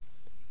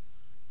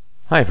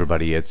Hi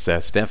everybody, it's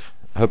Steph.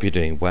 I hope you're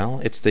doing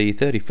well. It's the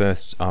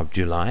 31st of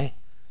July,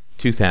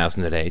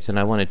 2008, and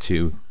I wanted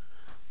to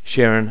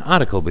share an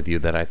article with you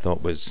that I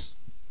thought was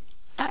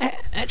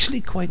actually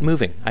quite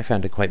moving. I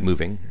found it quite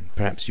moving.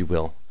 Perhaps you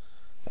will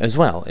as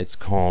well. It's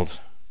called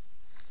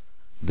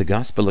The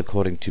Gospel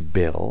According to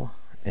Bill,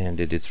 and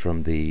it is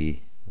from the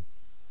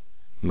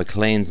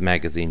Maclean's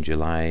Magazine,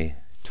 July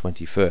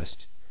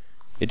 21st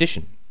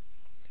edition.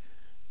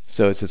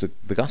 So it says,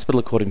 The Gospel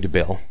According to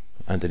Bill.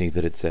 Underneath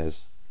it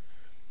says,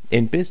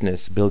 in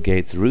business, Bill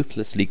Gates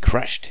ruthlessly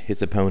crushed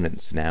his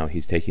opponents. Now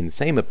he's taking the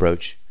same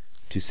approach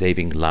to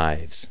saving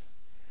lives.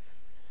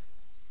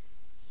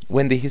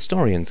 When the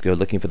historians go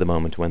looking for the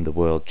moment when the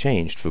world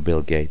changed for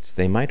Bill Gates,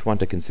 they might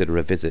want to consider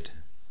a visit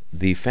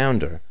the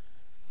founder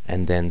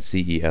and then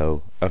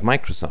CEO of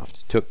Microsoft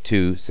took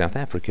to South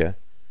Africa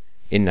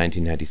in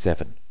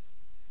 1997.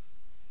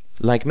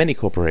 Like many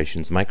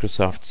corporations,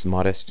 Microsoft's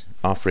modest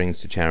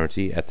offerings to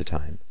charity at the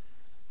time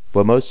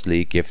were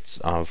mostly gifts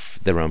of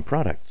their own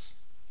products.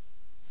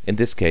 In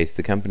this case,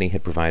 the company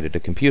had provided a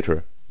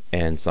computer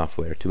and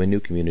software to a new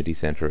community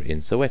center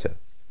in Soweto,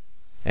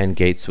 and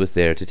Gates was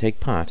there to take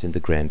part in the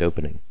grand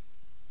opening.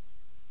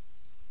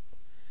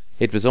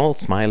 It was all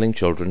smiling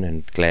children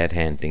and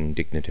glad-handing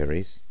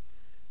dignitaries,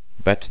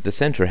 but the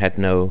center had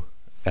no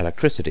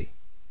electricity.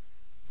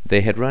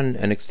 They had run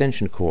an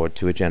extension cord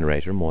to a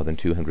generator more than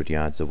 200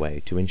 yards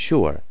away to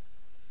ensure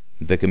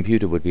the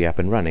computer would be up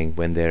and running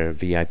when their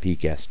VIP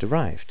guest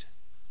arrived.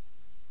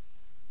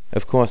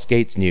 Of course,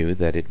 Gates knew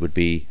that it would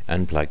be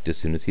unplugged as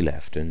soon as he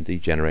left, and the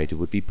generator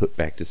would be put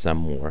back to some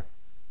more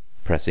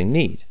pressing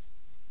need.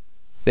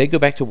 They go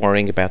back to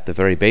worrying about the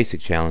very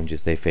basic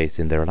challenges they face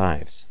in their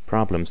lives,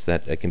 problems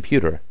that a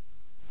computer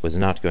was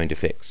not going to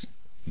fix,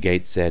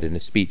 Gates said in a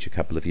speech a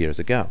couple of years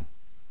ago.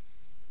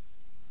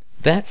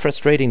 That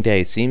frustrating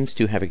day seems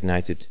to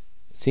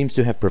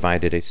have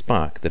provided a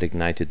spark that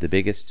ignited the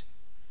biggest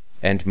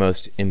and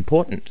most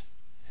important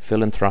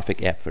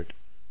philanthropic effort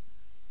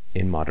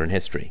in modern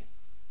history.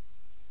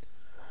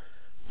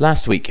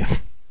 Last week,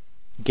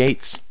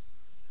 Gates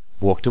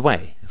walked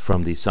away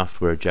from the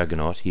software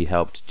juggernaut he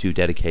helped to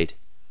dedicate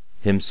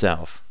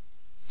himself.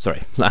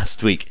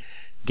 Last week,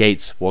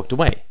 Gates walked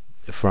away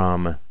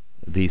from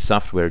the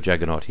software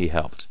juggernaut he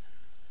helped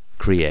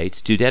create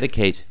to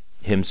dedicate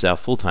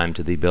himself full-time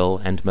to the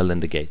Bill and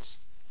Melinda Gates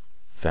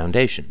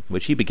Foundation,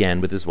 which he began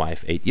with his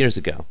wife 8 years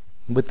ago,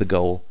 with the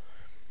goal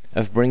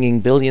of bringing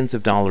billions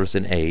of dollars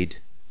in aid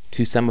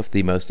to some of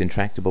the most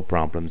intractable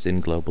problems in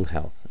global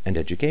health and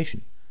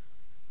education.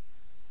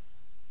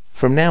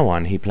 From now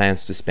on, he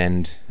plans to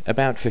spend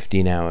about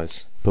 15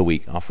 hours per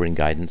week offering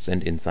guidance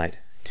and insight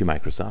to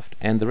Microsoft,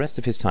 and the rest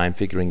of his time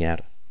figuring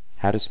out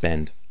how to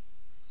spend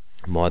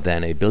more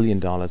than $1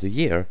 billion a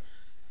year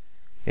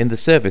in the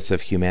service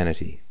of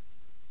humanity.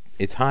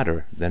 It's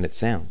harder than it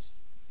sounds.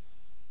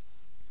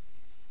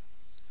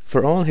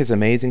 For all his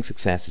amazing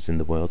successes in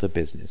the world of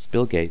business,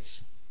 Bill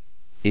Gates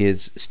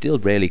is still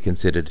rarely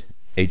considered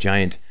a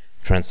giant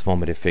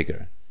transformative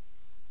figure.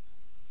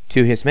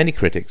 To his many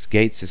critics,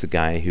 Gates is a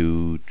guy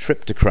who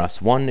tripped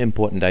across one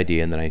important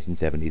idea in the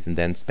 1970s and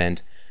then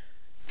spent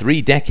 3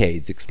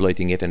 decades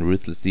exploiting it and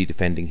ruthlessly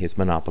defending his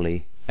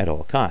monopoly at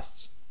all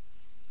costs.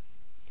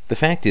 The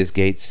fact is,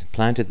 Gates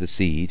planted the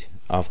seed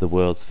of the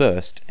world's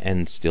first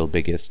and still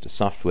biggest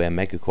software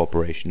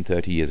megacorporation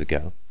 30 years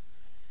ago,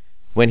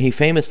 when he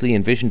famously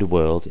envisioned a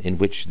world in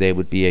which there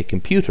would be a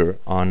computer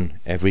on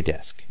every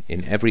desk,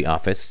 in every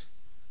office,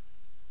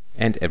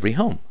 and every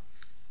home.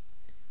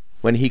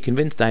 When he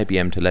convinced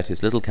IBM to let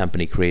his little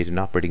company create an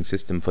operating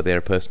system for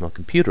their personal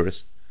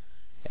computers,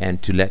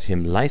 and to let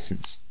him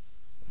license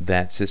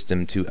that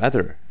system to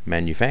other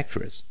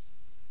manufacturers,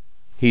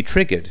 he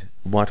triggered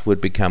what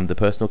would become the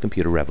personal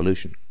computer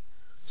revolution.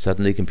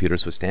 Suddenly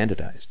computers were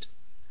standardized.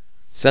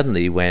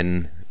 Suddenly,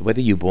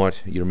 whether you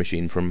bought your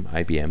machine from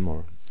IBM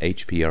or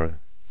HP or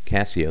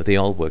Casio, they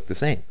all worked the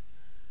same.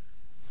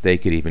 They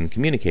could even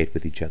communicate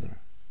with each other.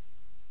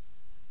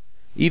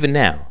 Even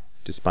now,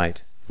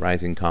 despite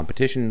rising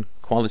competition,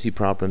 quality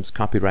problems,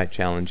 copyright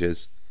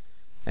challenges,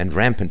 and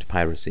rampant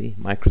piracy,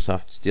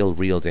 Microsoft still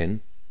reeled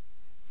in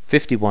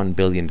 $51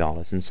 billion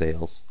in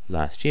sales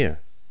last year.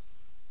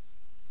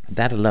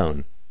 That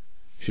alone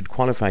should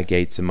qualify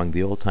Gates among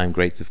the all-time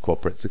greats of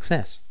corporate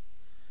success.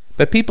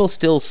 But people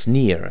still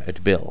sneer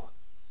at Bill.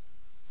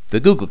 The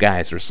Google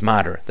guys are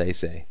smarter, they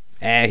say.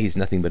 He's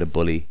nothing but a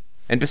bully.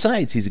 And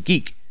besides, he's a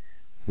geek.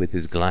 With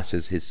his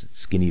glasses, his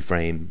skinny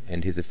frame,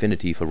 and his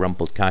affinity for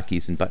rumpled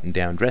khakis and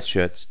button-down dress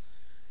shirts,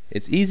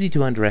 it's easy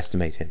to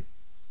underestimate him.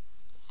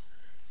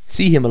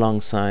 See him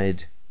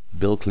alongside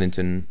Bill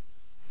Clinton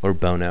or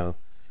Bono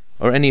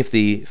or any of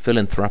the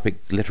philanthropic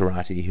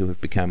literati who have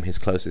become his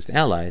closest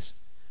allies,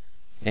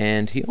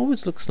 and he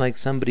always looks like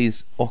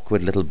somebody's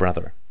awkward little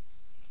brother.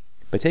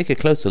 But take a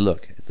closer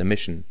look at the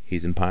mission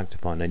he's embarked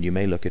upon, and you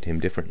may look at him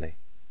differently.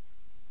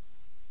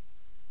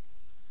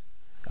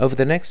 Over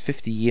the next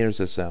 50 years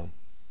or so,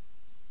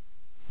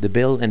 the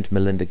Bill and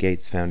Melinda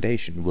Gates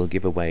Foundation will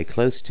give away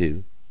close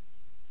to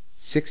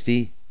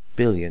 $60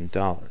 billion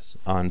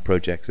on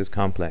projects as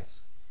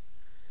complex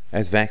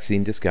as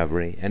vaccine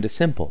discovery and as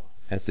simple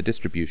as the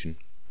distribution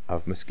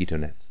of mosquito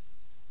nets.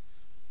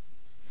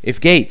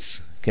 If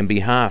Gates can be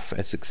half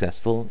as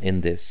successful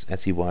in this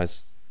as he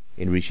was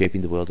in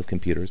reshaping the world of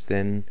computers,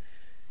 then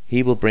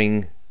he will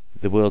bring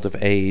the world of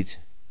aid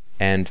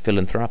and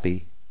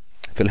philanthropy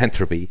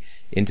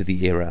into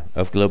the era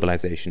of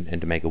globalization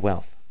and mega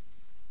wealth.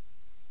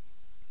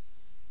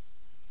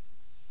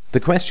 The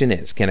question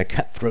is, can a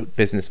cutthroat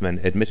businessman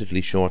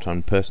admittedly short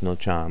on personal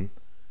charm,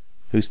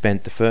 who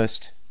spent the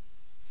first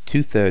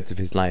 2/3 of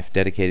his life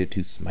dedicated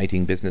to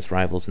smiting business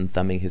rivals and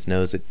thumbing his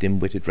nose at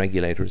dim-witted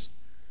regulators,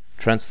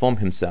 transform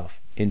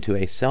himself into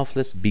a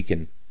selfless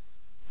beacon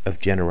of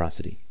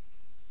generosity?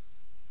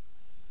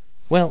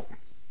 Well,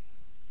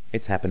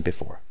 it's happened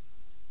before.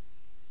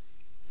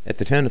 At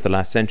the turn of the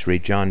last century,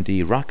 John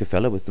D.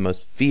 Rockefeller was the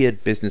most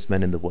feared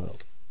businessman in the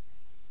world.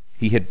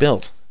 He had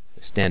built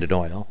Standard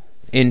Oil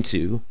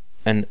into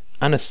an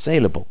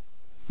unassailable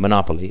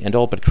monopoly and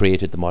all but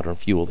created the modern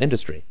fuel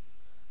industry.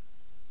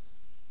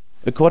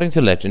 According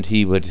to legend,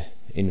 he would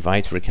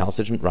invite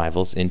recalcitrant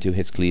rivals into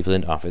his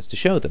Cleveland office to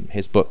show them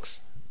his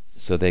books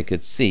so they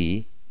could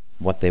see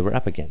what they were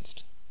up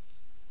against.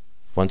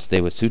 Once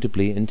they were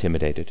suitably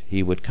intimidated,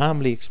 he would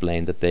calmly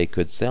explain that they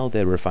could sell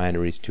their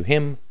refineries to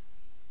him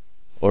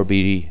or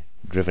be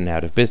driven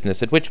out of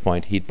business, at which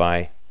point he'd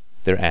buy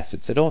their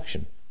assets at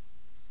auction.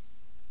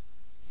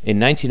 In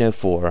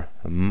 1904,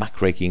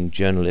 muckraking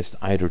journalist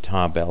Ida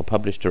Tarbell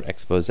published her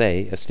expose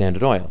of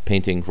Standard Oil,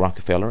 painting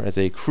Rockefeller as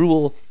a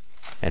cruel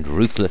and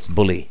ruthless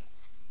bully.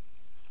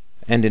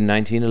 And in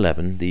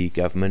 1911, the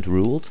government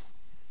ruled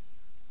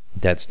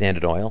that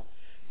Standard Oil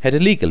had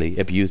illegally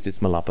abused its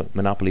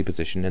monopoly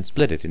position and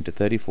split it into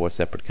 34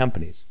 separate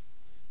companies,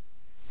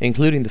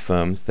 including the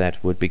firms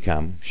that would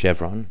become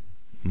Chevron,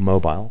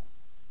 Mobil,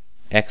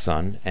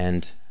 Exxon,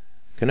 and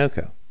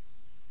Conoco.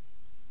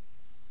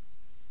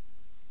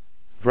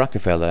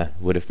 Rockefeller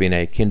would have seen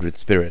a kindred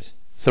spirit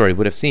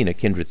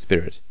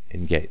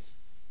in Gates.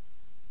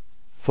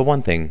 For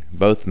one thing,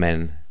 both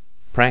men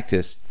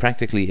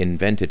practically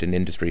invented an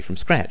industry from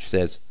scratch,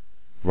 says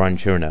Ron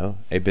Chernow,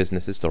 a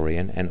business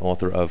historian and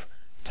author of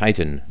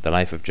Titan, The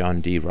Life of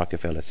John D.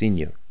 Rockefeller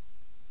Sr.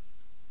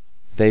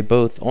 They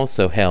both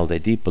also held a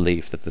deep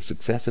belief that the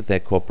success of their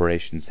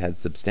corporations had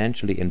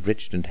substantially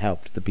enriched and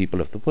helped the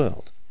people of the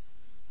world.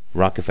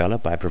 Rockefeller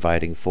by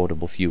providing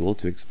affordable fuel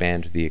to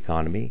expand the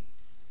economy,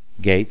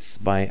 Gates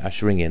by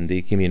ushering in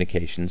the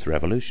communications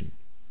revolution.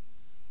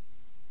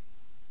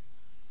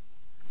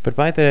 But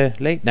by the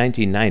late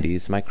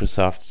 1990s,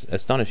 Microsoft's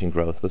astonishing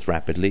growth was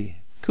rapidly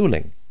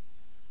cooling.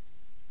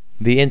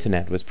 The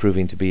Internet was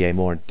proving to be a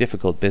more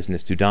difficult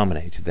business to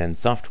dominate than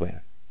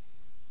software.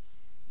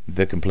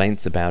 The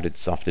complaints about its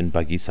soft and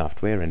buggy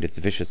software and its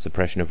vicious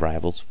suppression of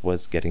rivals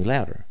was getting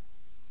louder.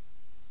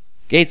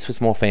 Gates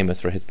was more famous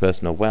for his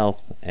personal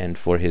wealth and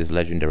for his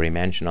legendary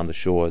mansion on the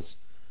shores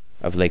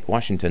of Lake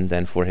Washington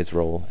than for his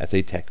role as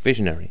a tech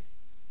visionary.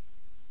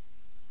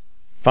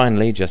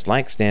 Finally, just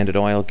like Standard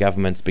Oil,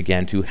 governments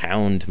began to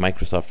hound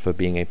Microsoft for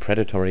being a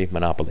predatory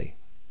monopoly.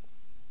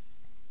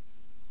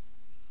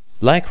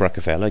 Like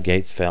Rockefeller,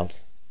 Gates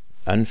felt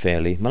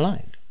unfairly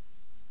maligned.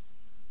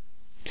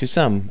 To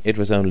some, it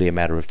was only a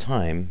matter of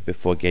time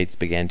before Gates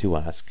began to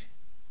ask,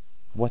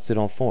 "What's it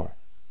all for?"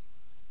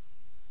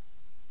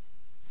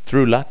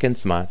 Through luck and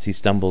smarts, he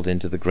stumbled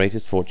into the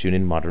greatest fortune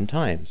in modern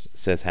times,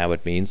 says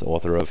Howard Means,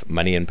 author of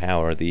Money and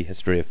Power, The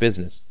History of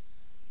Business.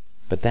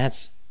 But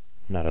that's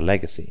not a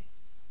legacy.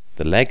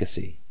 The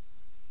legacy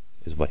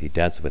is what he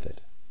does with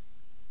it.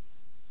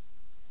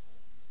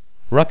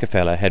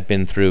 Rockefeller had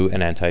been through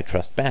an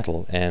antitrust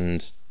battle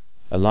and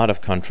a lot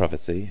of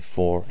controversy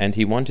and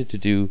he wanted to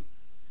do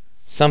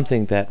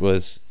something that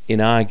was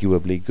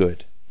inarguably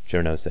good,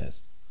 Chernow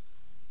says.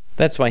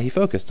 That's why he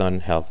focused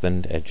on health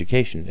and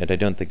education, and I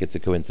don't think it's a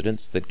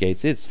coincidence that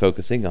Gates is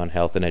focusing on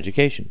health and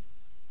education.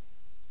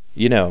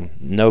 You know,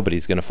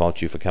 nobody's going to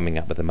fault you for coming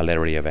up with a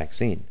malaria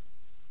vaccine.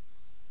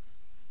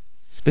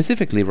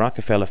 Specifically,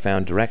 Rockefeller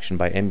found direction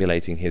by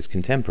emulating his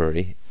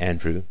contemporary,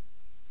 Andrew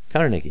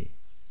Carnegie.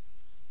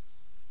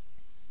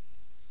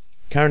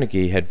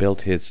 Carnegie had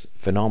built his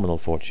phenomenal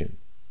fortune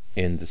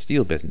in the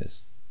steel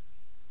business.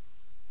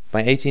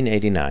 By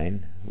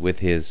 1889, with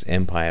his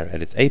empire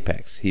at its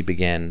apex, he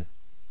began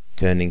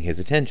turning his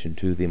attention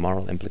to the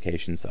moral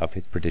implications of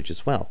his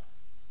prodigious wealth.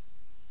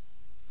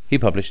 He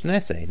published an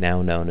essay,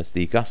 now known as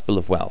The Gospel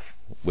of Wealth,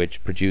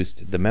 which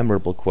produced the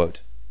memorable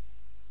quote,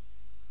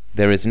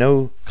 "There is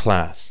no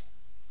class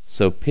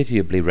so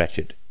pitiably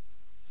wretched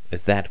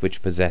as that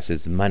which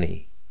possesses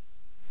money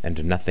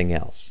and nothing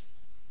else."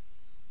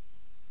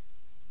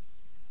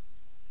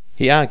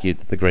 He argued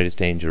that the greatest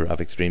danger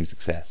of extreme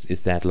success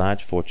is that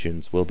large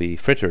fortunes will be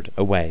frittered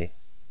away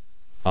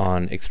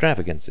on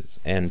extravagances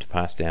and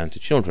passed down to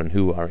children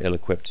who are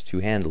ill-equipped to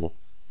handle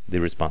the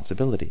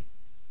responsibility.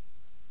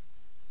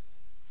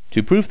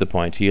 To prove the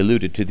point, he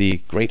alluded to the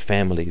great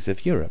families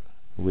of Europe,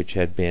 which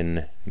had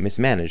been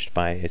mismanaged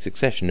by a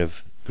succession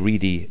of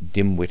greedy,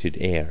 dim-witted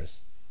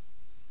heirs.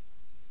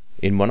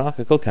 In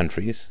monarchical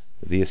countries,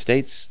 the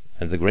estates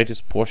and the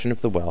greatest portion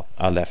of the wealth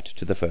are left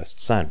to the first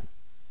son,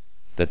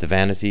 that the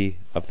vanity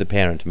of the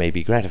parent may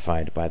be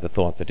gratified by the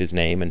thought that his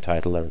name and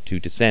title are to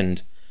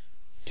descend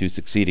to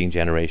succeeding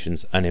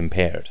generations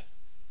unimpaired.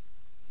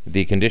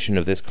 The condition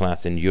of this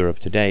class in Europe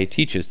today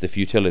teaches the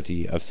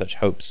futility of such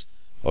hopes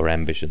or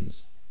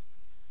ambitions.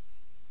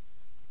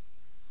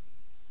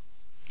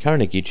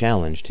 Carnegie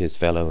challenged his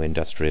fellow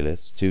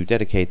industrialists to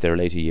dedicate their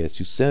later years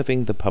to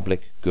serving the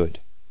public good.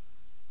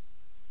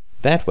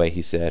 That way,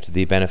 he said,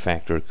 the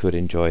benefactor could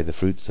enjoy the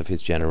fruits of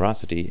his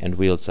generosity and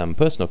wield some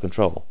personal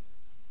control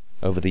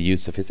over the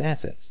use of his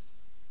assets.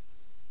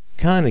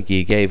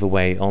 Carnegie gave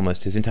away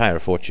almost his entire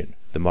fortune,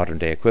 the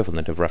modern-day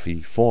equivalent of roughly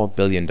 $4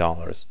 billion,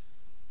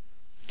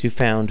 to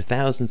found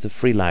thousands of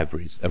free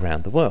libraries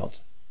around the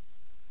world,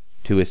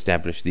 to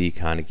establish the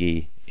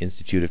Carnegie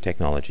Institute of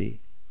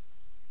Technology,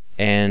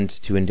 and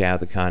to endow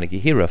the Carnegie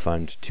Hero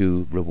Fund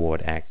to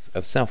reward acts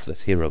of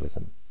selfless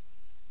heroism.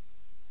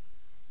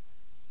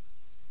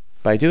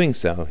 By doing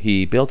so,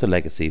 he built a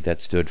legacy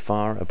that stood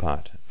far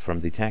apart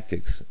from the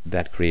tactics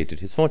that created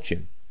his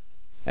fortune,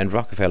 and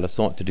Rockefeller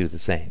sought to do the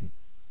same.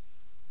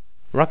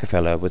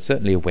 Rockefeller was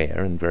certainly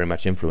aware and very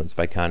much influenced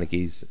by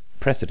Carnegie's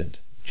precedent,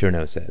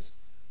 Chernow says.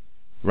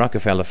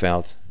 Rockefeller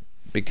felt,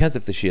 because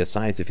of the sheer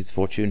size of his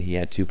fortune, he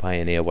had to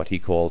pioneer what he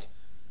called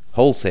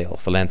wholesale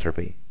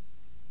philanthropy.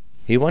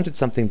 He wanted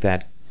something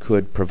that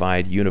could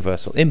provide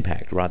universal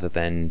impact rather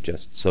than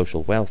just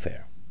social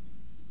welfare.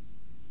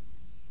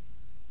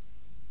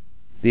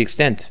 The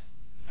extent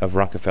of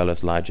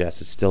Rockefeller's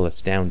largesse is still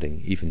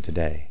astounding even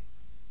today.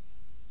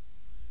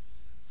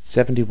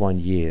 71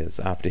 years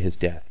after his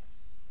death,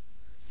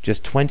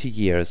 just 20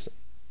 years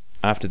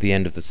after the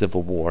end of the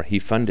Civil War, he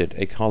funded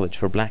a college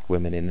for black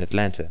women in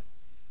Atlanta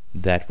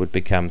that would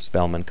become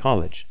Spelman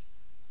College.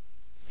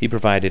 He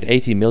provided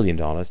 $80 million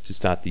to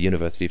start the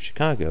University of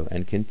Chicago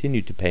and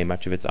continued to pay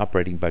much of its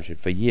operating budget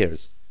for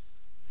years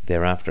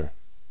thereafter.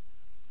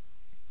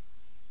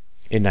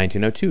 In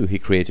 1902, he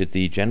created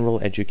the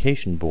General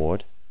Education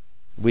Board,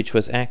 which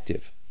was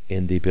active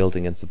in the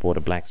building and support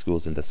of black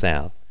schools in the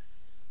South.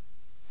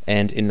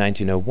 And in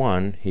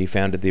 1901, he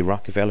founded the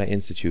Rockefeller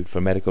Institute for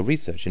Medical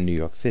Research in New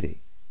York City,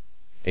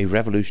 a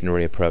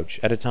revolutionary approach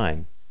at a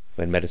time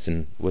when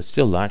medicine was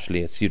still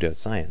largely a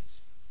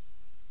pseudoscience.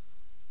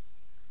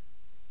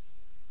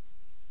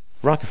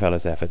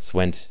 Rockefeller's efforts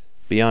went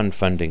beyond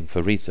funding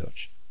for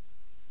research.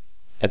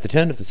 At the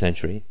turn of the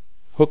century,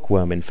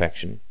 hookworm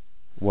infection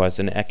was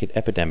an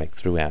epidemic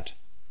throughout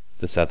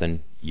the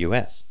southern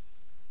U.S.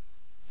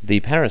 The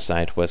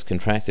parasite was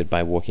contracted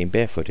by walking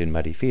barefoot in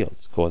muddy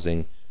fields,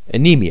 causing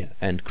anemia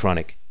and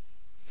chronic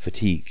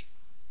fatigue.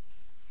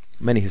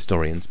 Many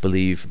historians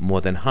believe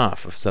more than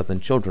half of southern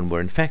children were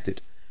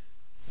infected,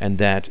 and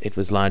that it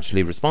was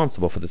largely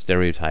responsible for the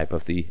stereotype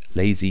of the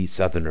lazy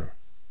southerner,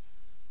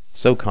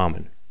 so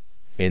common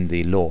in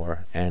the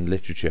lore and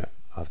literature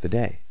of the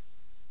day.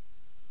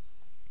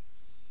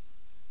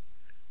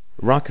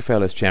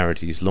 Rockefeller's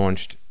charities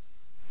launched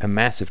a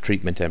massive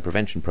treatment and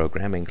prevention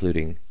program,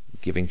 including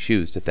giving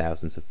shoes to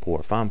thousands of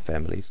poor farm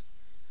families,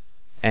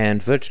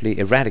 and virtually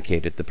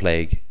eradicated the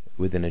plague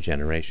within a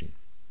generation.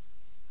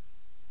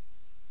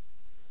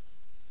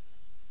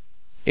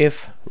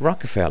 If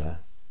Rockefeller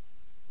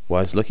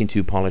was looking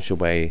to polish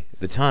away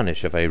the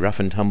tarnish of a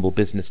rough-and-tumble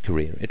business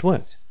career, it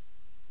worked.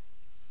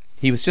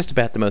 He was just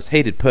about the most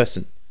hated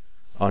person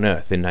on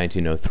earth in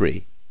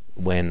 1903,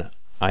 when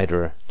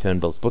Ida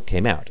Turnbull's book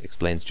came out,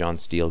 explains John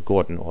Steele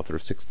Gordon, author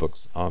of 6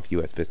 books of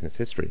U.S. business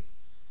history.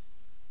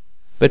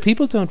 But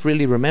people don't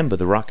really remember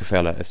the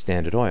Rockefeller of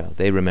Standard Oil.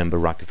 They remember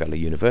Rockefeller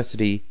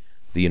University,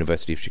 the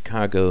University of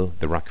Chicago,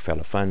 the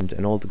Rockefeller Fund,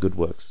 and all the good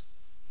works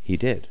he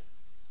did.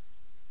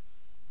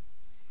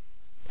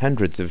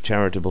 Hundreds of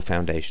charitable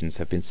foundations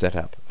have been set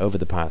up over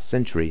the past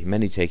century,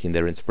 many taking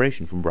their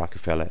inspiration from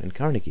Rockefeller and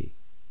Carnegie.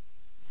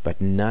 But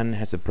none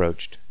has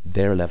approached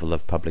their level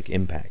of public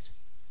impact.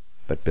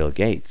 But Bill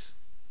Gates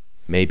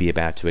may be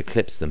about to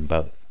eclipse them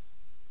both.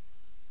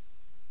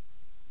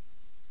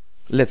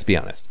 Let's be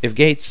honest. If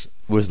Gates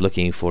was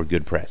looking for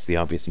good press, the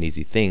obvious and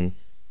easy thing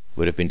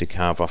would have been to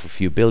carve off a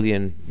few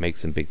billion, make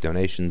some big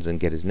donations, and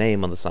get his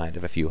name on the side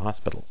of a few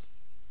hospitals.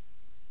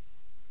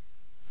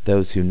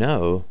 Those who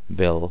know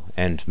Bill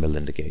and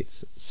Melinda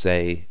Gates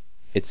say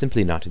it's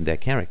simply not in their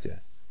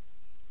character.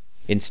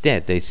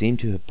 Instead, they seem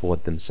to have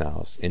poured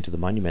themselves into the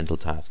monumental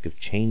task of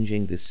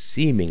changing the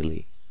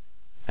seemingly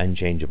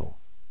unchangeable.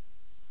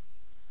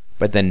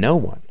 But then no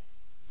one,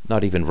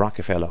 not even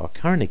Rockefeller or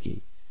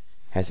Carnegie,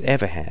 has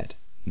ever had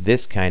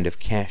this kind of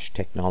cash,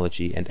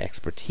 technology, and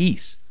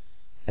expertise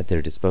at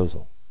their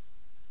disposal.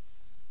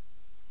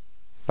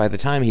 By the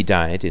time he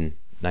died in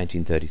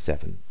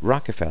 1937,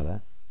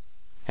 Rockefeller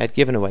had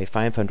given away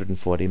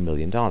 $540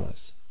 million,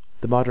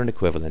 the modern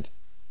equivalent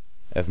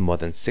of more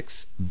than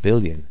 $6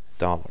 billion.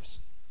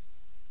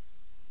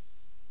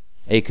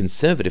 A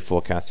conservative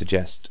forecast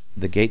suggests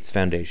the Gates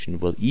Foundation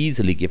will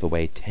easily give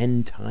away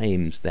 10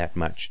 times that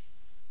much,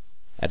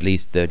 at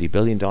least $30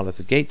 billion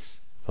of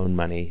Gates' own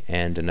money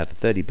and another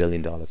 $30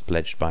 billion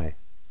pledged by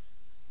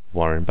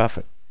Warren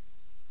Buffett.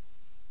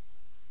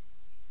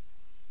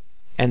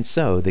 And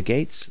so the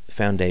Gates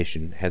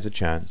Foundation has a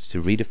chance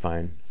to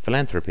redefine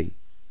philanthropy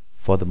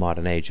for the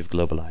modern age of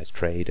globalized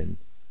trade and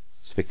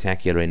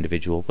spectacular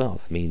individual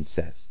wealth, Means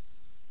says.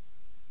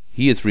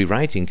 He is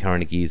rewriting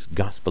Carnegie's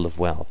Gospel of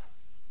Wealth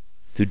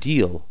to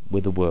deal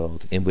with a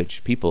world in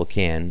which people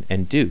can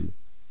and do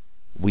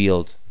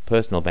wield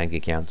personal bank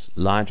accounts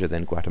larger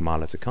than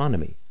Guatemala's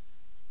economy.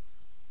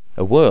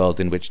 A world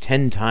in which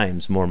 10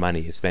 times more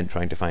money is spent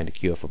trying to find a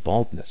cure for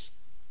baldness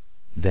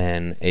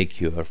than a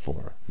cure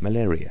for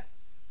malaria.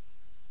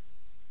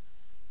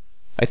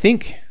 I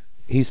think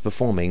he's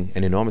performing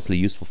an enormously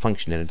useful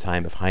function in a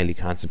time of highly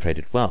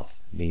concentrated wealth,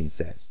 Means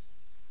says.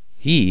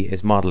 He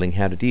is modeling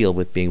how to deal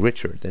with being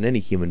richer than any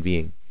human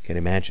being can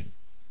imagine.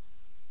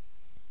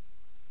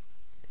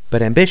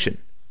 But ambition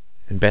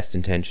and best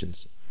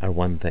intentions are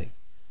one thing.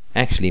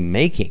 Actually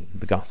making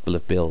the Gospel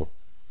of Bill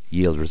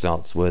yield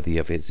results worthy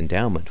of his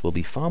endowment will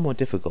be far more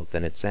difficult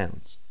than it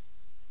sounds.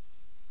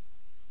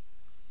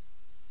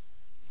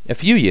 A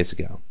few years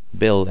ago,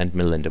 Bill and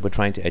Melinda were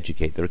trying to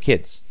educate their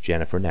kids,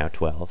 Jennifer, now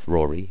 12,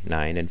 Rory,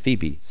 9, and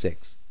Phoebe,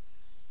 6,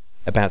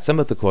 about some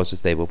of the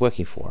causes they were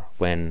working for,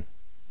 when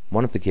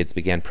one of the kids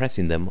began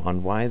pressing them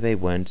on why they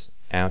weren't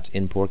out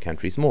in poor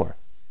countries more,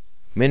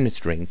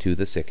 ministering to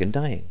the sick and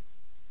dying.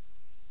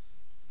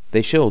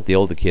 They showed the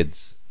older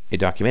kids a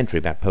documentary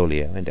about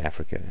polio and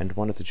Africa, and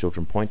one of the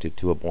children pointed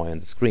to a boy on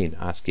the screen,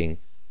 asking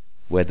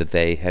whether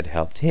they had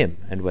helped him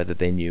and whether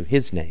they knew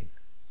his name.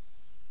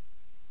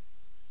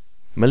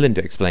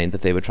 Melinda explained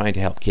that they were trying to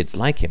help kids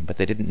like him, but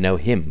they didn't know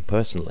him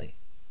personally.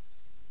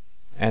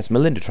 As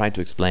Melinda tried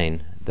to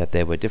explain that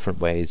there were different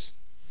ways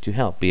to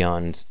help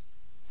beyond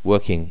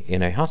working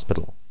in a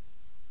hospital,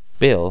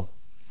 Bill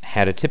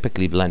had a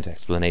typically blunt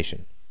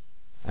explanation.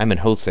 I'm in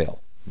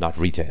wholesale, not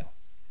retail.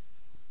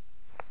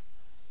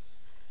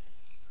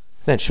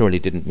 That surely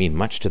didn't mean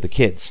much to the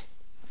kids,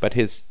 but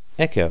his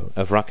echo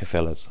of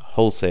Rockefeller's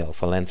wholesale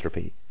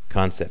philanthropy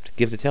concept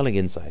gives a telling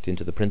insight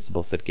into the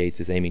principles that Gates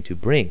is aiming to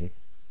bring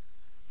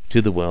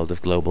to the world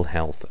of global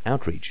health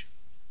outreach.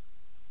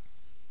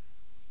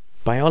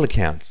 By all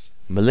accounts,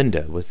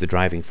 Melinda was the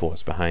driving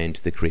force behind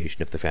the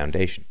creation of the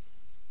foundation,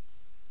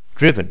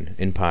 driven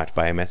in part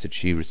by a message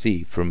she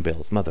received from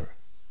Bill's mother.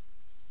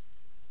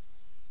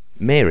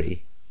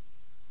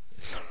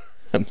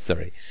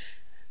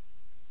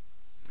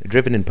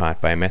 Driven in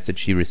part by a message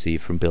she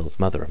received from Bill's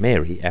mother,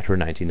 Mary, at her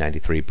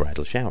 1993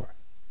 bridal shower.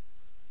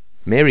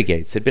 Mary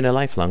Gates had been a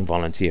lifelong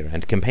volunteer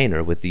and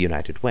campaigner with the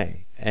United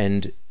Way,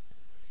 and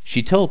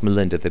she told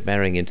Melinda that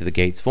marrying into the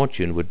Gates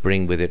fortune would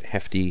bring with it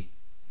hefty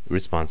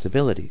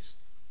responsibilities.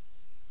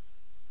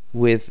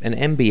 With an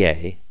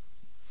MBA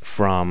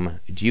from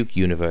Duke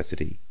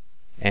University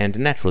and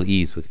natural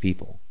ease with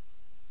people,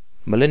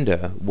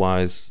 Melinda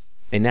was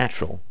a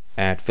natural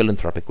at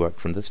philanthropic work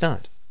from the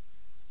start.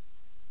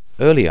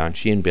 Early on,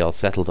 she and Bill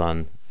settled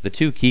on the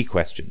 2 key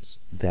questions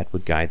that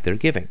would guide their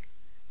giving.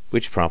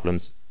 Which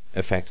problems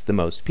affect the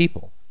most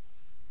people?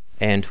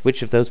 And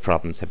which of those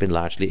problems have been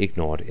largely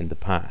ignored in the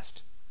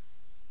past?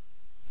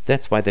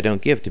 That's why they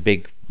don't give to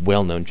big,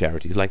 well-known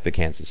charities like the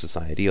Cancer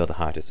Society or the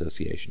Heart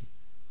Association.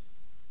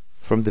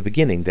 From the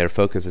beginning, their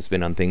focus has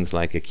been on things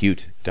like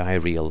acute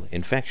diarrheal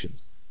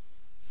infections,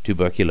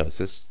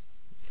 tuberculosis,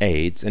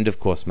 AIDS, and of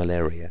course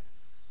malaria,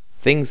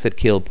 things that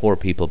kill poor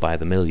people by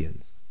the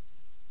millions.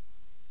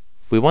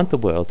 We want the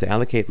world to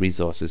allocate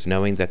resources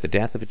knowing that the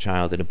death of a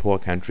child in a poor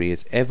country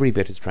is every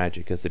bit as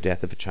tragic as the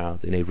death of a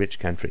child in a rich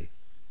country,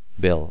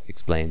 Bill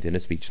explained in a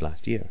speech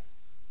last year.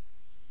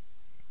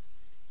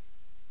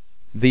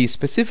 The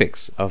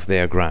specifics of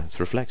their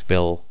grants reflect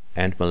Bill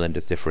and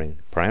Melinda's differing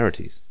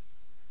priorities.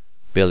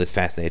 Bill is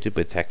fascinated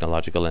with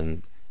technological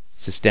and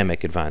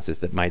systemic advances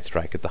that might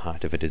strike at the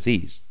heart of a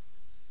disease.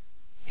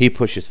 He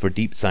pushes for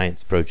deep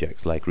science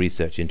projects like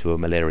research into a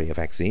malaria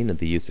vaccine and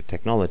the use of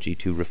technology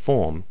to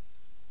reform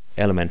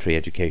elementary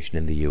education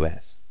in the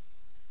U.S.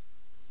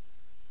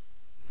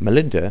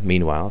 Melinda,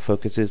 meanwhile,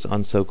 focuses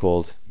on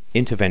so-called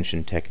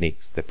intervention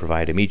techniques that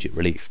provide immediate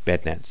relief,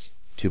 bed nets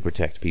to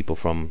protect people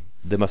from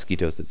the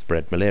mosquitoes that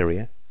spread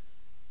malaria,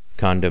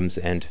 condoms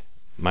and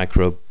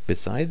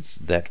microbicides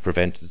that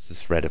prevent the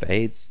spread of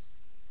AIDS.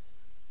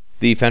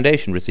 The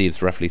foundation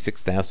receives roughly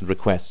 6,000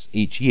 requests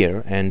each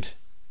year, and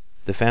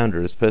the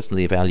founders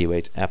personally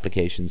evaluate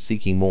applications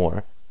seeking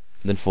more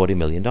than $40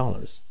 million.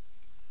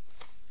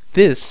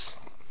 This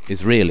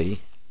is really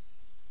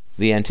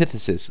the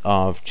antithesis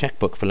of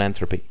checkbook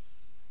philanthropy,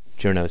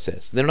 Chernow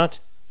says. They're not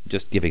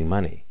just giving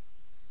money,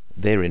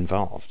 they're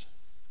involved.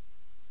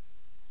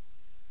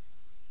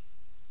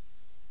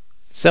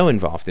 So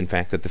involved, in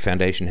fact, that the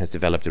foundation has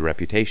developed a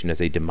reputation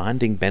as a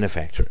demanding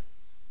benefactor,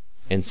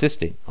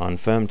 insisting on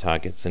firm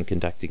targets and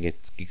conducting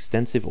its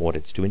extensive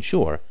audits to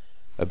ensure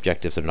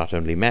objectives are not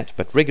only met,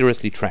 but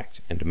rigorously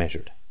tracked and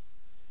measured.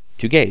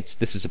 To Gates,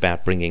 this is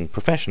about bringing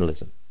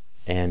professionalism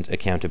and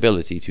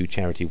accountability to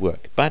charity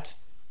work, but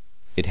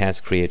it has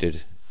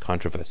created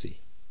controversy.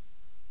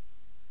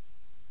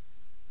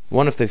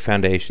 One of the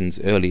foundation's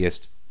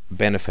earliest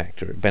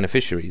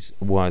beneficiaries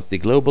was the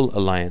Global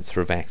Alliance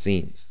for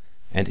Vaccines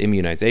and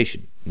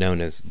Immunization,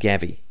 known as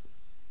Gavi.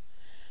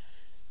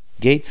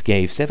 Gates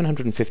gave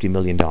 $750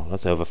 million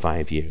over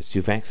 5 years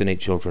to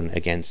vaccinate children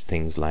against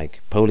things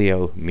like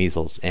polio,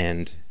 measles,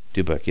 and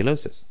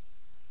tuberculosis.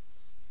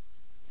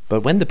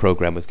 But when the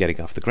program was getting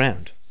off the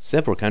ground,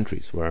 several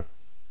countries were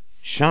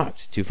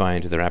shocked to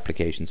find their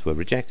applications were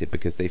rejected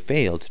because they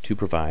failed to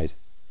provide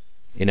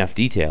enough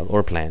detail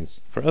or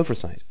plans for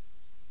oversight.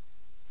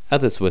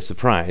 Others were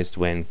surprised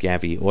when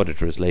Gavi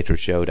auditors later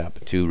showed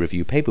up to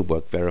review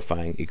paperwork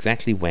verifying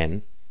exactly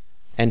when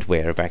and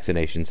where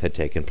vaccinations had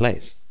taken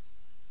place.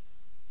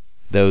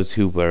 Those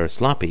who were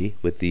sloppy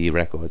with the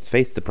records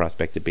faced the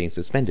prospect of being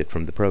suspended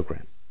from the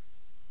program.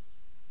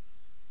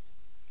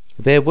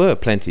 There were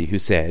plenty who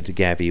said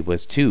Gavi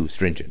was too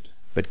stringent,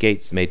 but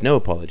Gates made no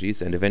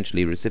apologies and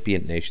eventually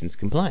recipient nations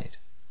complied.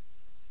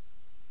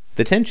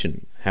 The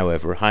tension,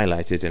 however,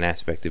 highlighted an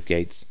aspect of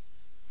Gates'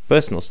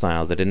 personal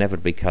style that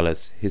inevitably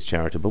colors his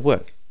charitable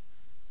work.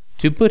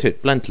 To put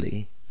it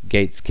bluntly,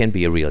 Gates can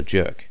be a real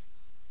jerk.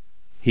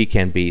 He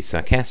can be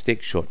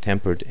sarcastic,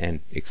 short-tempered,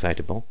 and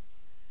excitable,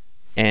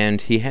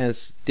 and he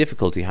has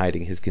difficulty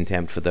hiding his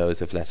contempt for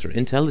those of lesser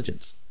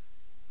intelligence,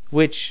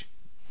 which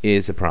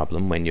is a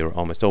problem when you're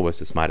almost always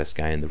the smartest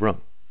guy in the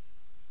room.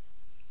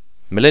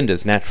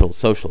 Melinda's natural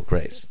social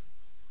grace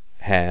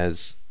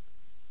has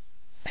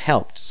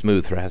helped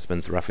smooth her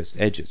husband's roughest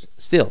edges.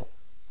 Still,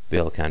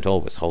 Bill can't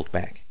always hold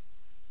back.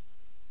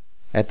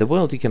 At the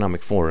World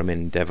Economic Forum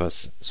in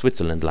Davos,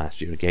 Switzerland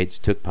last year, Gates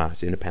took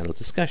part in a panel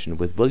discussion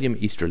with William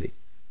Easterly,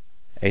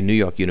 a New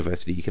York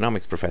University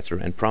economics professor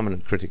and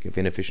prominent critic of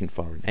inefficient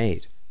foreign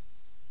aid.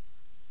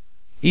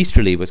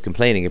 Easterly was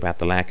complaining about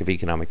the lack of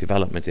economic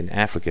development in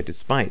Africa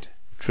despite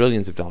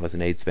trillions of dollars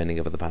in aid spending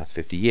over the past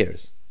 50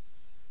 years.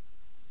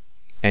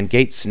 And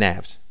Gates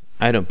snapped,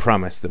 "I don't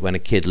promise that when a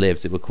kid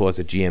lives it will cause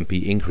a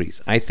GMP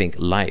increase. I think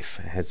life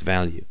has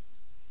value."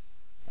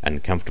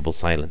 Uncomfortable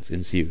silence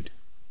ensued.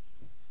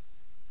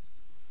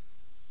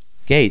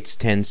 Gates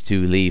tends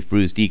to leave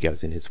bruised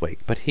egos in his wake,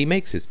 but he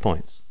makes his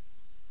points.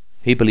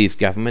 He believes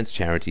governments,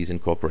 charities,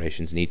 and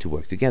corporations need to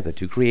work together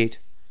to create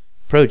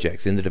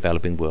projects in the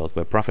developing world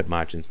where profit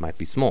margins might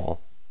be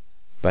small,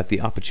 but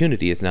the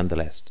opportunity is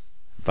nonetheless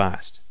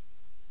vast.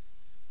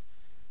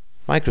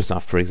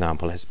 Microsoft, for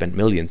example, has spent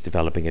millions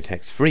developing a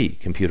text-free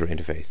computer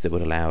interface that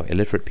would allow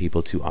illiterate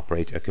people to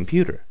operate a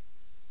computer.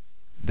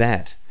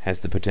 That has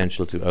the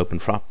potential to open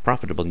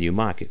profitable new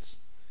markets,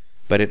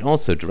 but it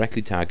also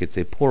directly targets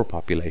a poor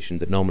population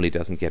that normally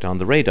doesn't get on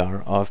the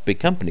radar of big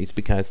companies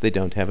because they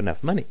don't have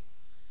enough money.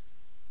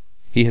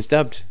 He has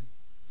dubbed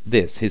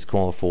this his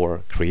call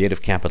for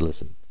creative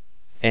capitalism,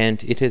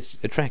 and it has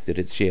attracted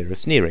its share of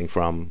sneering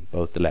from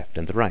both the left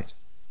and the right.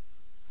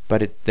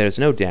 But there's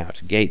no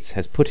doubt Gates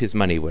has put his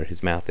money where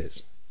his mouth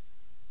is.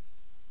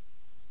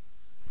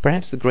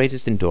 Perhaps the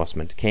greatest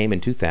endorsement came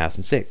in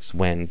 2006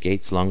 when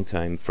Gates'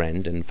 longtime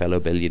friend and fellow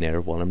billionaire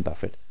Warren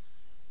Buffett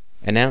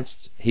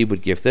announced he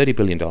would give $30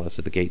 billion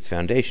to the Gates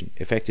Foundation,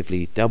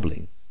 effectively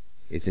doubling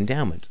its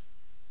endowment.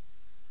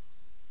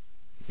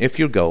 If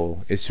your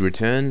goal is to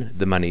return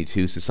the money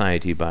to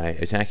society by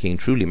attacking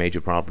truly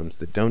major problems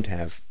that don't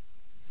have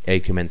a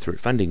commensurate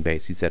funding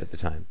base, he said at the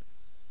time,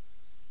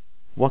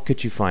 what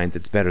could you find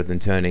that's better than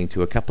turning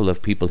to a couple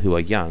of people who are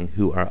young,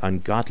 who are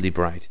ungodly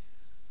bright,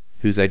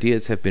 whose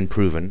ideas have been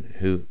proven,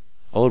 who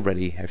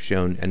already have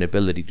shown an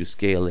ability to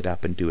scale it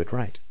up and do it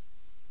right?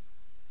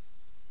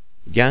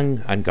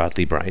 Young,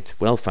 ungodly bright,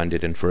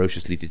 well-funded, and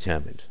ferociously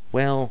determined.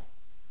 Well,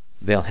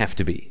 they'll have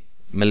to be.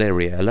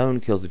 Malaria alone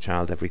kills a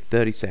child every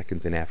 30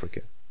 seconds in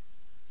Africa.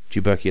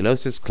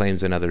 Tuberculosis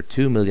claims another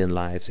 2 million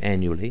lives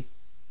annually,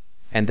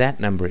 and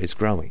that number is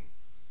growing.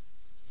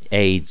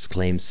 AIDS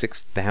claims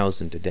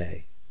 6,000 a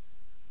day.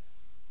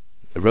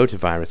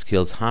 Rotavirus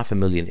kills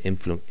 500,000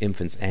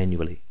 infants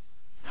annually.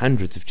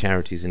 Hundreds of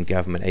charities and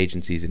government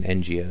agencies and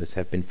NGOs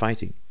have been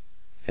fighting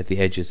at the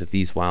edges of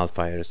these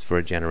wildfires for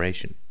a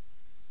generation.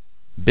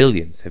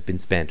 Billions have been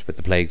spent, but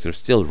the plagues are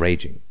still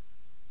raging.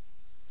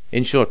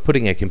 In short,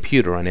 putting a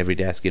computer on every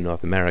desk in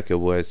North America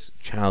was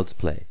child's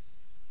play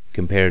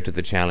compared to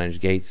the challenge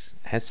Gates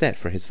has set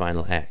for his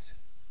final act.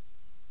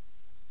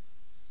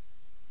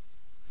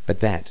 But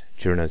that,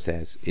 Chernow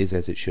says, is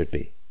as it should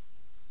be.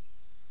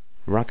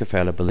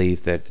 Rockefeller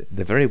believed that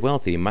the very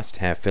wealthy must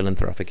have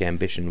philanthropic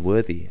ambition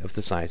worthy of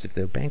the size of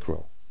their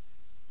bankroll.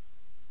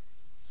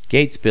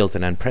 Gates built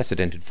an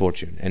unprecedented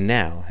fortune and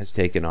now has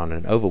taken on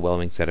an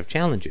overwhelming set of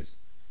challenges: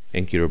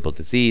 incurable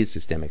disease,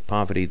 systemic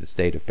poverty, the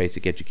state of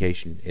basic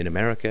education in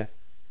America,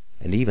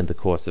 and even the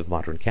course of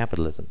modern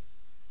capitalism.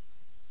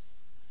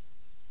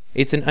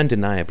 It's an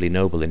undeniably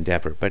noble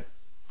endeavor, but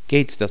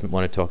Gates doesn't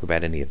want to talk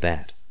about any of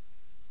that.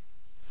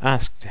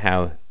 Asked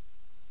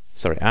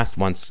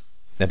once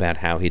about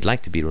how he'd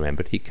like to be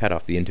remembered, he cut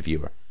off the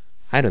interviewer.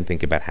 "I don't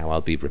think about how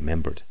I'll be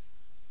remembered."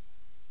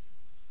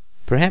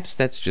 Perhaps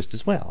that's just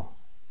as well.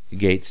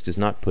 Gates does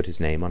not put his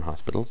name on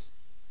hospitals.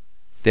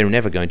 They're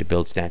never going to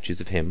build statues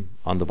of him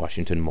on the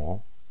Washington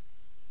Mall.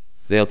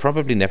 They'll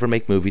probably never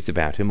make movies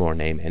about him or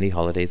name any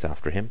holidays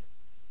after him.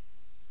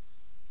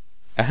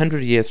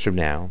 100 years from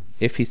now,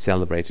 if he's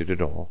celebrated at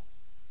all,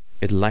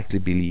 it'll likely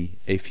be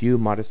a few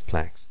modest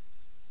plaques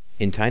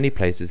in tiny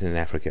places in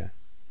Africa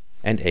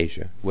and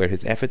Asia where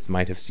his efforts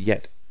might have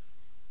yet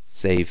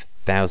saved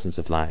thousands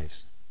of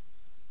lives.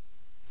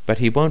 But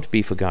he won't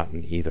be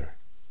forgotten either.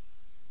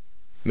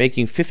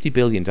 Making $50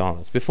 billion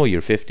before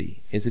you're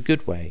 50 is a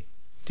good way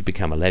to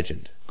become a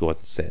legend,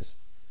 Gordon says.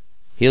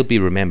 He'll be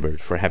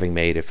remembered for having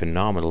made a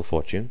phenomenal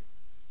fortune,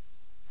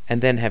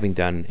 and then having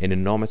done an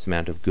enormous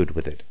amount of good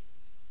with it.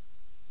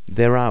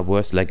 There are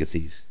worse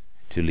legacies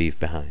to leave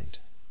behind.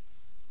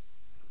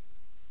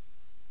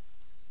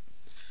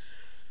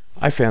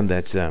 I found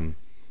that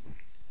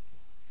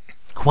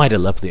quite a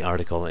lovely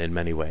article in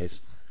many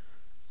ways,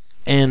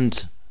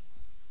 and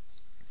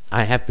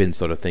I have been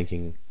sort of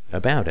thinking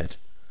about it,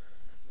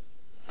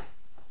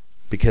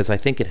 because I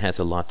think it has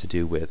a lot to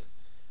do with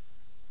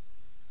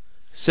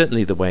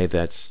certainly the way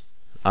that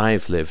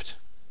I've lived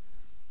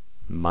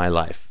my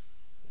life.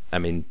 I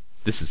mean,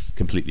 this is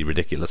completely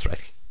ridiculous,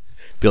 right?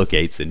 Bill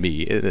Gates and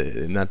me,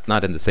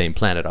 not in the same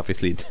planet,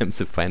 obviously, in terms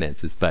of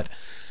finances, but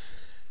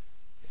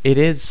it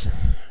is,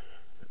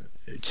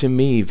 to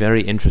me,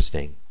 very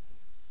interesting,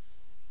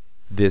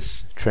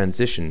 this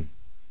transition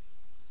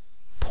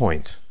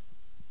point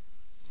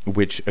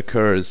which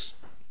occurs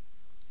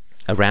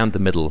around the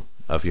middle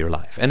of your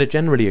life. And it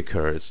generally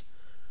occurs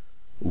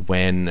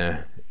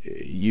when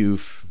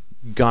you've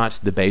got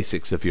the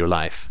basics of your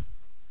life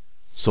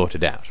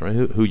sorted out, right?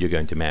 Who you're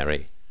going to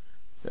marry,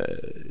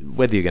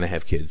 whether you're going to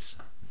have kids,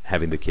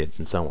 having the kids,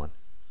 and so on,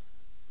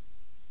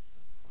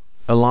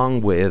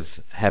 along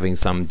with having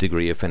some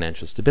degree of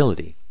financial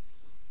stability.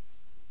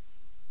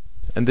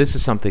 And this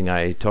is something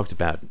I talked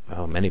about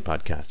many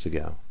podcasts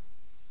ago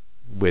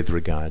with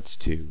regards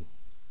to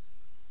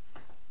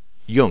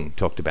Jung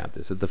talked about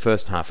this, that the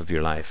first half of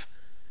your life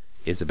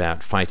is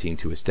about fighting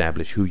to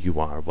establish who you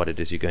are, what it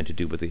is you're going to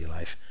do with your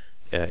life,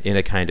 in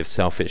a kind of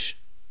selfish,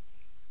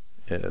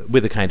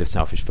 with a kind of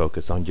selfish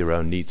focus on your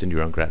own needs and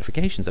your own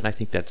gratifications. And I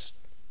think that's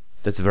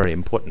a very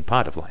important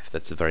part of life.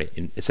 That's a very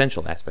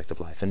essential aspect of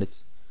life, and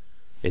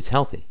it's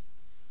healthy.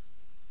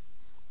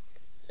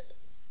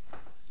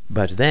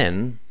 But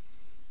then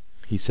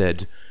he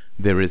said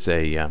there is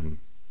a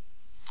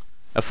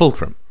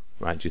fulcrum,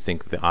 right? You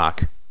think the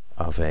arc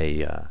of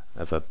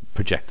a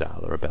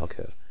projectile or a bell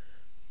curve.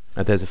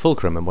 And there's a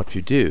fulcrum, and what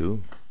you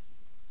do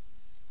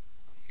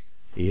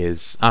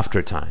is, after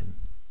a time,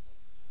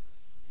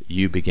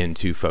 you begin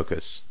to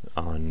focus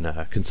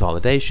on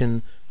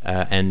consolidation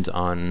and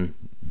on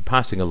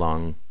passing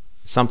along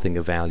something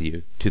of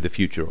value to the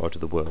future or to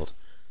the world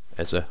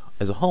as a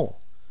whole.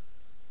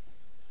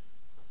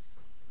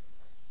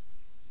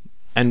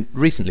 And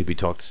recently we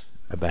talked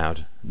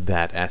about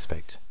that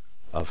aspect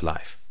of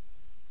life,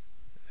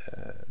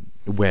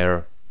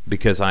 where,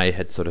 because I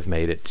had sort of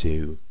made it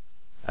to,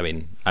 I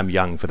mean, I'm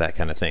young for that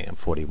kind of thing, I'm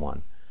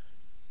 41,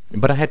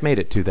 but I had made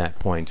it to that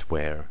point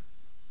where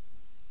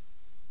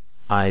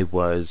I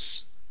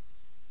was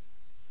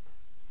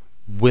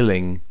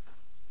willing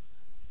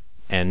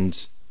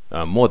and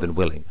more than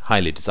willing,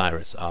 highly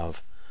desirous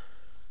of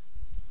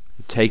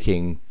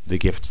taking the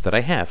gifts that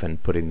I have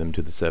and putting them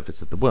to the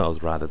service of the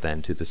world rather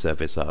than to the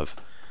service of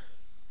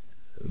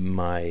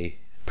my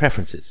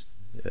preferences,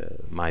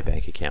 my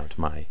bank account,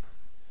 my,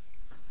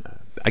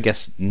 I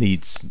guess,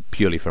 needs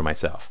purely for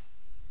myself.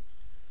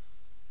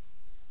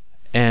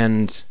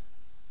 And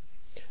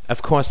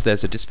of course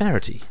there's a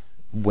disparity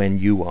when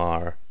you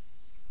are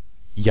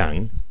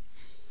young.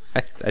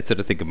 I sort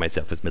of think of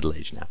myself as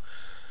middle-aged now.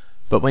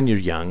 But when you're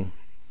young,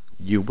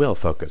 you will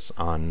focus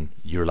on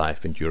your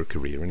life and your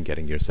career and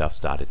getting yourself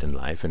started in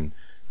life and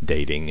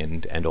dating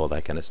and all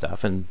that kind of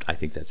stuff. And I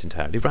think that's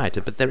entirely right.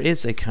 But there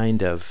is a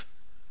kind of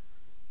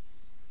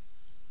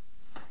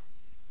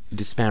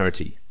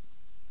disparity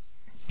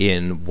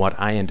in what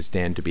I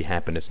understand to be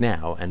happiness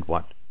now and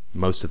what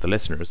most of the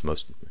listeners,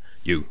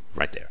 you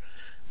right there,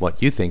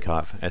 what you think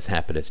of as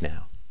happiness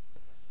now.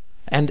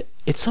 And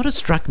it sort of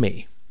struck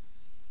me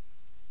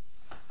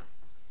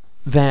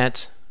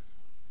that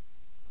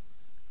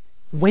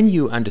when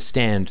you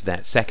understand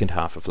that second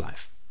half of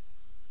life,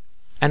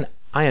 and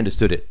I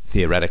understood it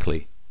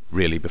theoretically,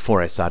 really,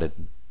 before I started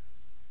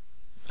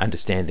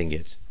understanding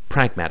it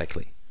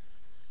pragmatically.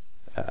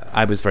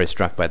 I was very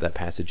struck by that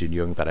passage in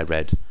Jung that I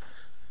read,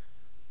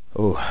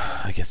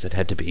 I guess it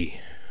had to be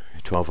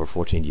 12 or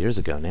 14 years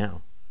ago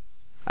now.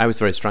 I was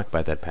very struck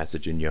by that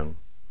passage in Jung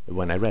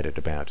when I read it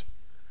about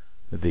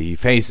the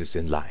phases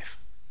in life.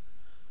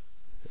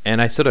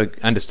 And I sort of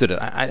understood it.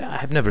 I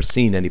have never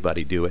seen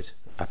anybody do it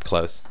up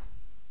close.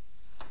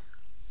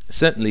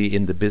 Certainly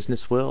in the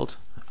business world,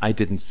 I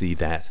didn't see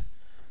that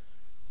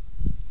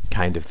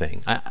kind of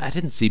thing. I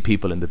didn't see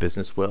people in the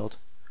business world.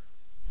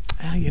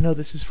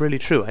 This is really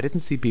true. I didn't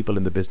see people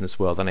in the business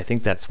world, and I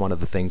think that's one of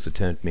the things that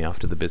turned me off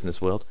to the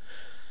business world.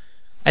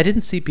 I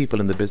didn't see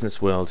people in the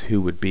business world who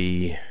would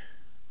be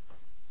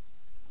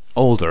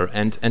older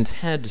and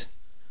had,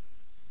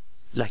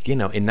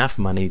 enough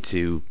money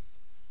to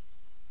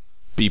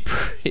be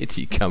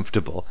pretty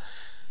comfortable.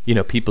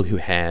 People who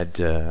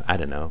had, I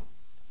don't know,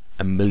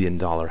 $1 million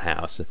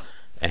house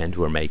and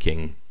were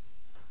making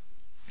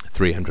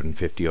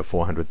 $350,000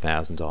 or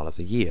 $400,000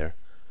 a year.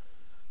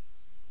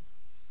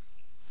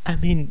 I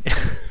mean,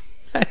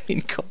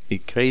 call me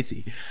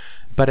crazy,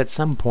 but at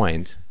some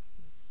point,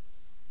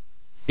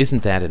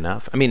 isn't that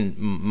enough? I mean,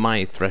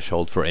 my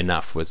threshold for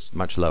enough was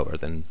much lower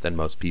than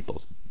most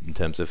people's in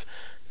terms of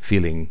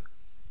feeling,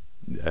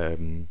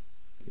 being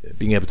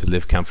able to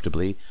live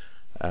comfortably.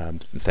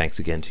 Thanks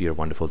again to your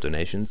wonderful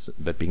donations,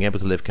 but being able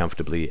to live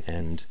comfortably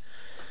and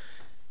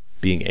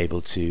being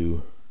able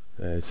to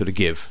sort of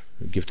give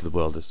to the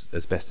world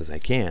as best as I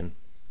can.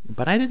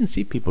 But I didn't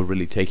see people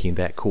really taking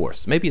that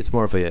course. Maybe it's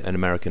more of an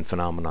American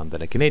phenomenon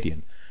than a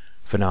Canadian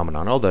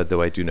phenomenon,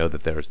 although I do know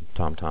that there's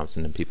Tom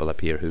Thompson and people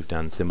up here who've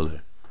done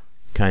similar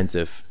kinds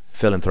of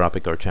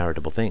philanthropic or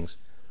charitable things.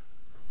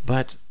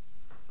 But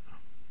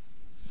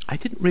I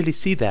didn't really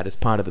see that as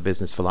part of the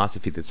business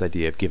philosophy, this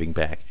idea of giving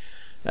back.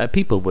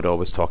 People would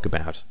always talk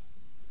about,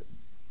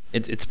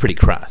 it's pretty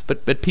crass,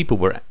 but people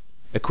were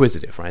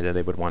acquisitive, right?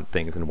 They would want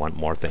things and want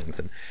more things.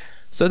 And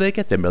so they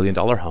get their $1 million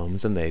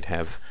homes, and they'd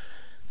have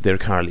their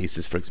car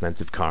leases for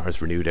expensive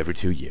cars renewed every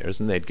 2 years,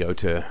 and they'd go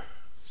to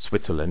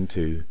Switzerland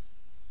to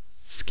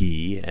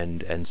ski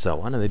and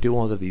so on, and they do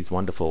all of these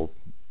wonderful,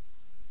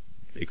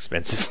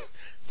 expensive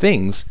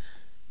things,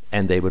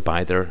 and they would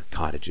buy their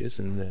cottages,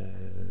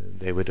 and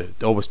they would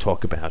always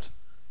talk about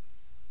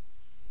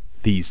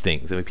these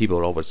things. I mean, people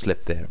would always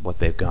slip what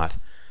they've got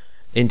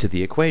into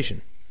the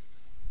equation.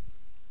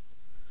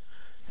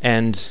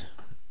 And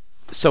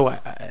so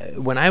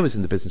when I was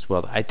in the business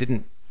world, I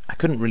couldn't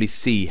really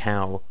see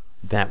how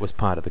that was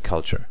part of the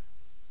culture.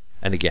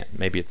 And again,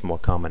 maybe it's more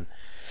common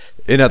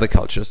in other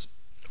cultures,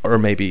 or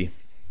maybe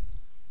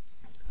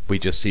we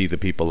just see the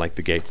people like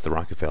the Gates, the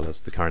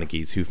Rockefellers, the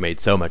Carnegies, who've made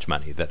so much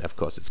money that, of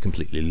course, it's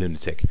completely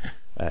lunatic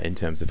in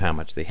terms of how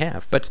much they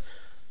have. But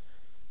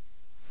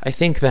I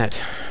think that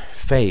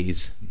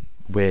phase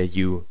where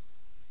you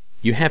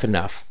have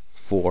enough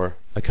for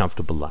a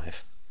comfortable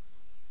life,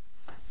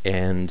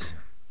 and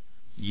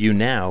you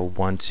now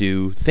want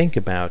to think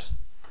about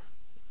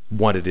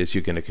what it is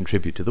you're going to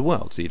contribute to the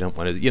world. So you don't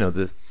want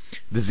to,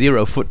 the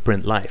zero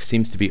footprint life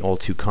seems to be all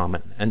too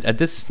common. And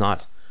this is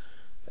not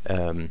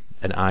an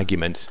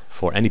argument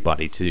for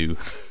anybody to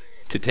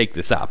take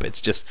this up.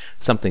 It's just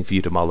something for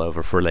you to mull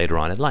over for later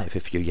on in life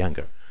if you're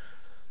younger.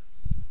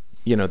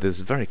 This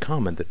is very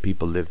common that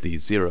people live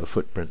these zero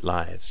footprint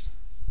lives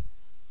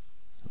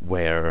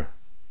where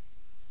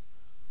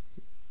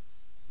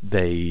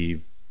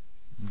they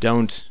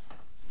don't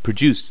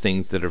produce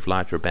things that are of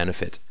larger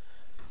benefit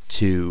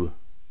to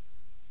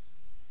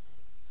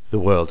the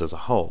world as a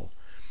whole.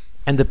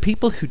 And the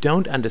people who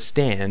don't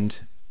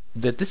understand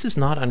that this is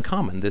not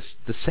uncommon, the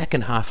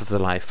second half of the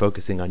life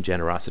focusing on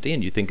generosity,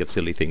 and you think of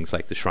silly things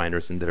like the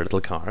Shriners and their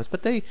little cars,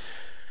 but they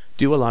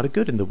do a lot of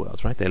good in the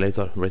world, right? They raise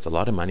a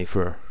lot of money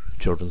for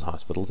children's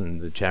hospitals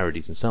and the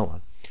charities and so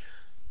on.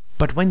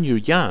 But when you're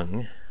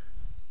young,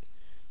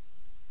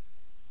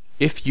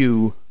 if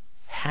you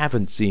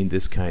haven't seen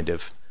this kind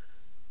of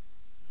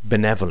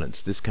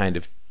benevolence, this kind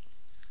of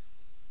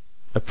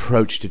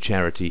approach to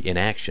charity in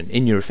action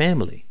in your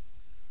family.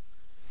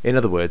 In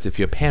other words, if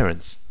your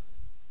parents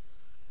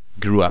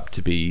grew up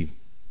to be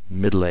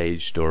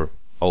middle-aged or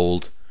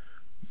old,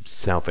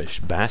 selfish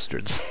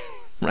bastards,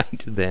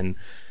 right, then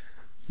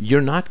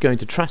you're not going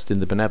to trust in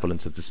the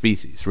benevolence of the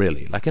species,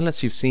 really. Like,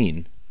 unless you've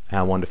seen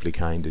how wonderfully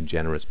kind and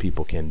generous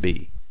people can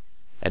be,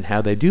 and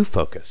how they do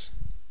focus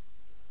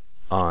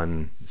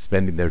on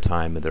spending their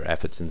time and their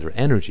efforts and their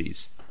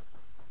energies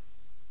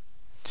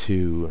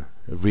to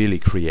really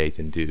create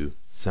and do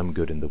some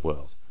good in the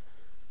world.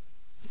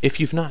 If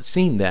you've not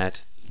seen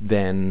that,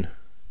 then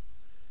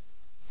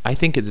I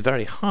think it's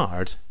very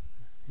hard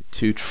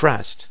to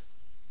trust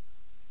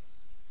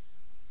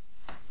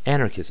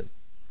anarchism.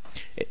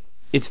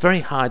 It's very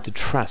hard to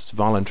trust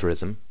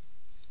voluntarism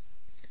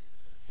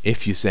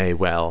if you say,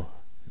 well,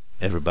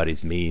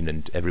 everybody's mean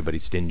and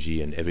everybody's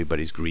stingy and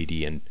everybody's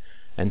greedy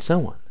and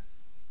so on.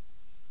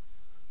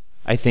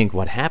 I think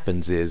what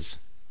happens is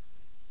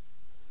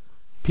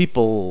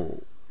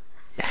people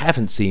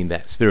haven't seen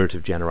that spirit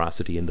of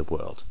generosity in the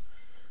world.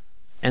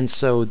 And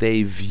so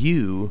they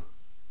view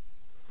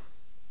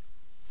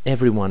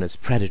everyone as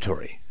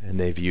predatory, and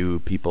they view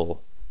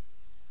people,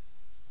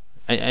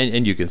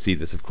 and you can see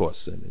this, of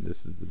course. I mean,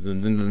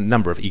 the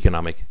number of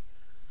economic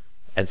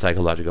and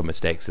psychological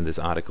mistakes in this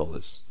article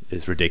is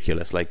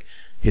ridiculous. Like,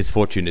 his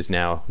fortune is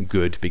now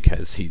good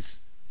because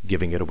he's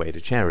giving it away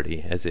to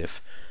charity, as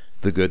if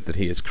the good that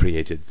he has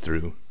created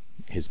through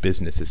his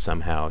business is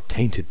somehow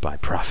tainted by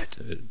profit.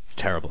 It's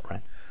terrible,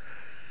 right?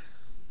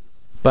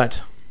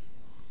 But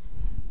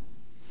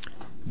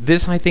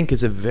this, I think,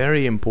 is a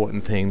very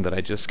important thing that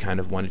I just kind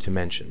of wanted to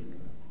mention.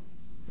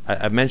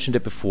 I've mentioned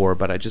it before,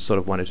 but I just sort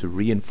of wanted to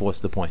reinforce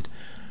the point.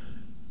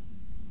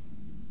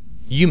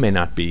 You may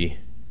not be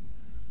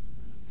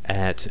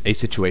at a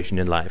situation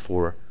in life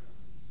or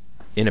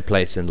in a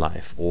place in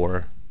life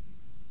or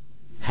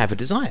have a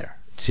desire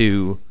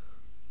to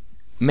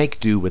make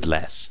do with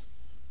less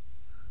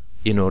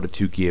in order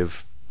to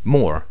give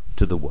more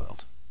to the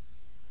world.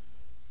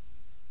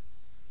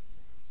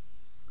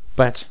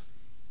 But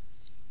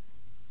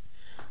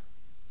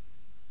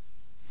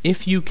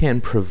if you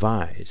can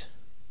provide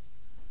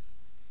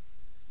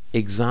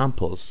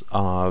examples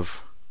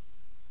of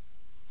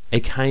a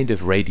kind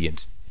of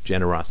radiant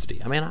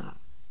generosity, I mean,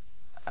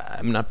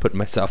 I'm not putting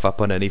myself up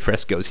on any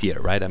frescoes here,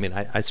 right? I mean,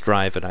 I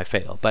strive and I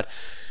fail. But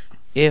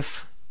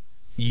if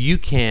you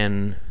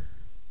can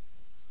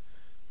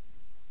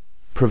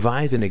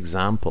provide an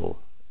example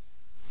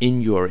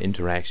in your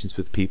interactions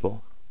with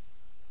people,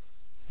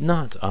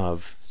 not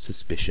of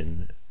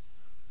suspicion,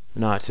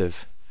 not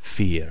of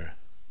fear,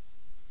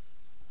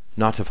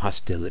 not of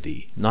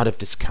hostility, not of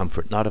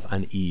discomfort, not of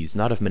unease,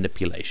 not of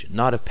manipulation,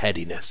 not of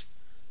pettiness,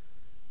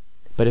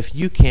 but if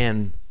you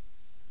can,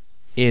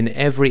 in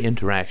every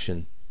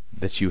interaction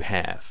that you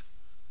have,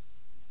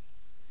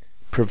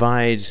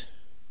 provide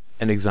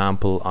an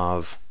example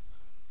of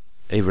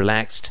a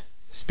relaxed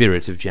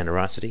spirit of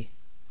generosity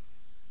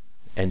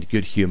and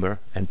good humor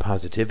and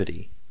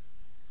positivity,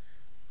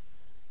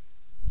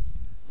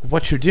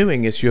 what you're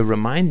doing is you're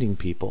reminding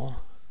people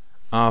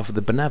of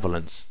the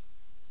benevolence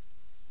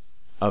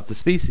of the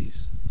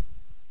species.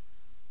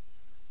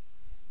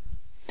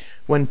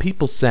 When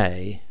people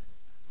say,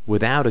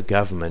 without a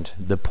government,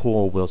 the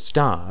poor will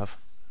starve,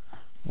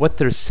 what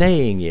they're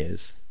saying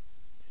is,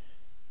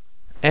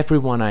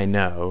 everyone I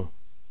know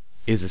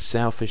is a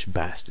selfish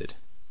bastard.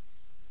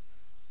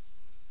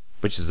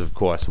 Which is, of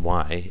course,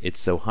 why it's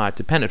so hard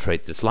to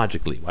penetrate this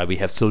logically, why we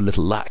have so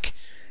little luck.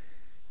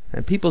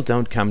 And people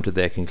don't come to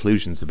their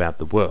conclusions about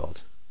the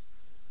world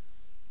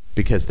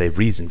because they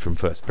reason from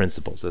first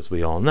principles, as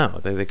we all know.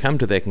 They come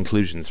to their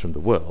conclusions from the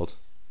world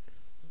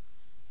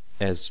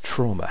as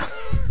trauma,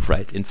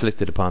 right,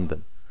 inflicted upon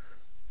them.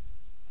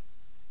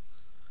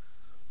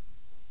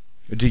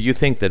 Do you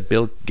think that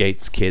Bill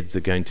Gates' kids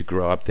are going to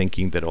grow up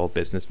thinking that all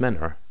businessmen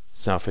are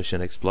selfish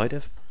and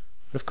exploitive?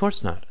 Of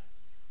course not.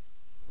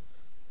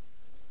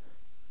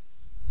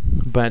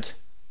 But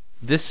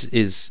this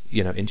is,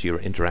 into your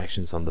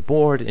interactions on the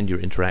board, in your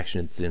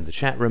interactions in the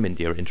chat room, in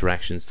your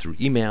interactions through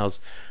emails,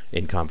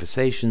 in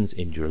conversations,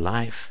 in your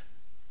life.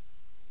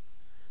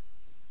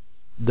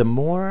 The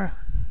more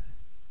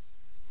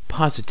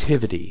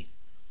positivity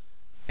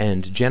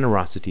and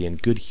generosity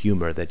and good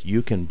humor that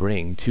you can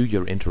bring to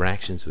your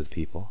interactions with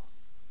people,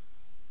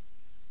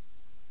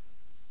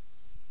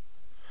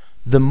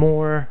 the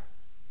more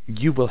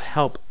you will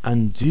help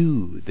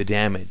undo the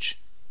damage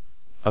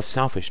of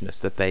selfishness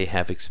that they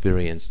have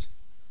experienced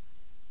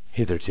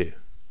hitherto.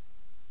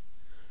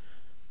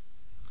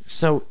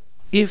 So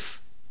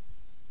if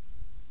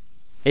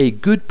a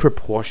good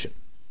proportion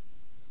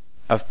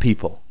of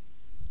people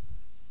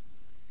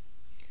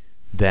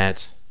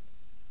that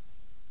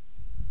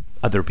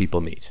other people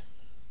meet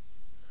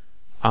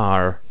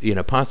are,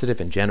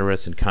 positive and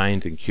generous and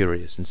kind and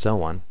curious and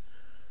so on,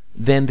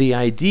 then the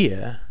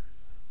idea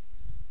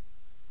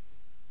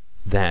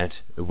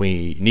that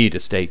we need a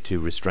state to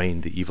restrain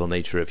the evil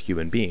nature of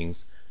human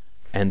beings,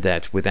 and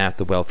that without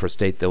the welfare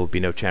state there will be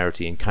no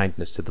charity and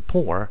kindness to the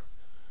poor,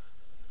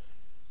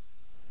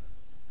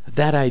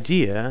 that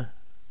idea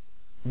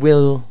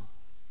will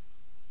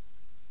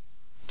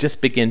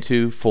just begin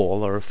to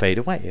fall or fade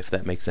away, if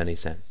that makes any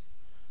sense.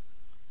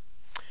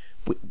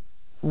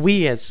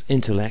 We as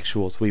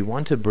intellectuals, we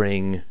want to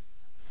bring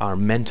our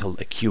mental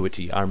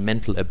acuity, our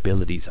mental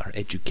abilities, our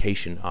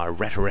education, our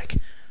rhetoric,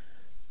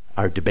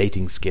 our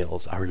debating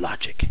skills, our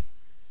logic,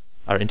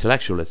 our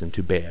intellectualism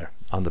to bear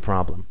on the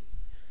problem.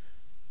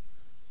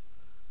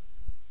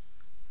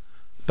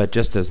 But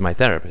just as my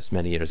therapist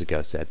many years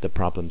ago said, the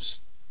problems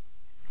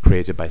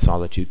created by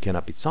solitude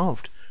cannot be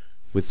solved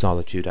with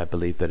solitude. I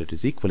believe that it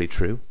is equally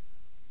true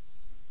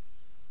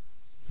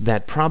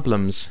that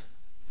problems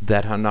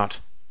that are not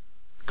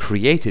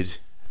created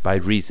by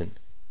reason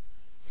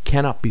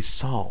cannot be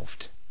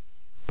solved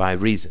by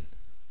reason.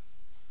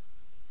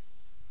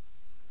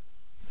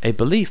 A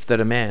belief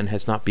that a man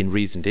has not been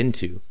reasoned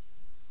into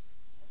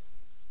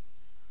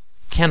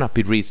cannot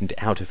be reasoned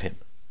out of him.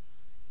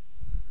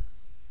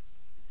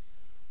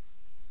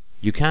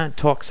 You can't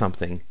talk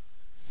someone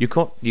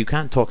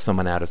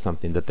out of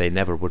something that they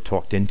never were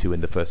talked into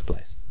in the first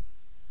place.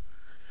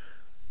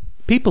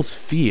 People's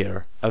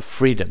fear of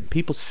freedom,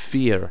 people's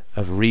fear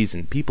of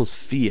reason, people's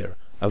fear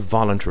of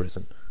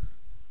voluntarism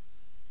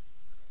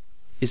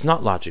is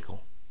not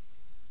logical.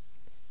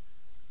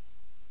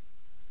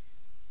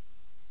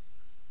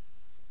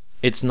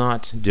 It's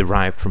not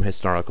derived from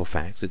historical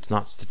facts. It's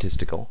not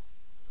statistical.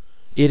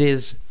 It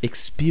is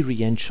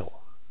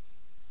experiential.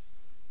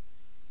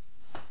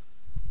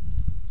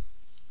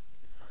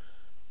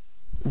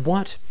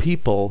 What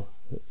people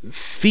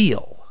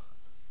feel,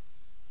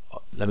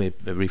 let me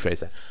rephrase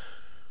that.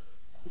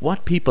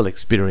 What people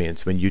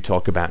experience when you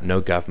talk about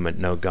no government,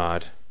 no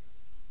God,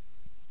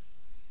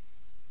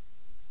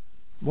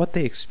 what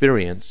they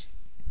experience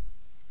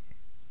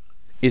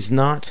is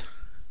not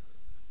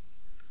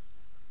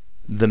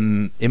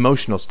the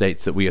emotional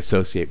states that we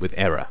associate with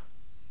error,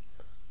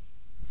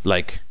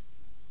 like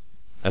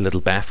a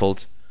little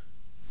baffled,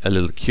 a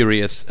little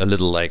curious, a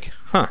little like,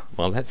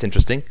 well, that's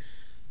interesting,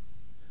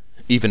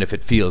 even if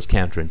it feels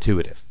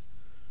counterintuitive.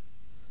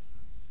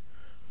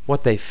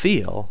 What they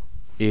feel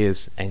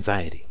is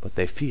anxiety. What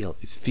they feel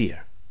is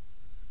fear.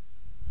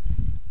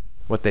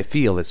 What they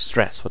feel is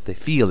stress. What they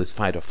feel is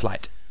fight or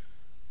flight.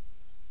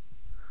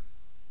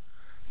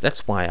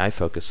 That's why I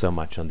focus so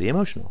much on the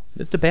emotional.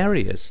 The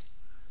barriers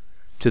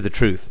to the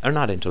truth are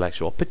not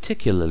intellectual,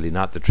 particularly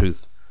not the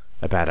truth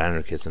about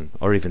anarchism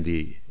or even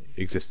the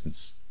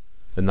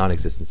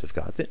non-existence of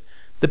God.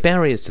 The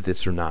barriers to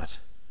this are not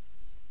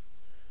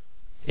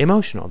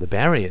emotional. The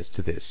barriers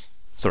to this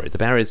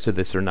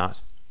are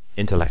not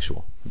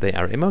intellectual. They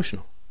are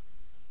emotional.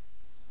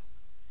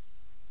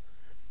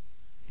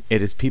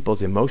 It is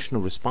people's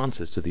emotional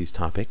responses to these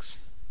topics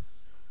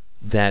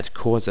that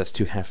cause us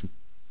to have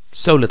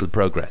so little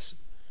progress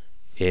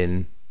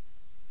in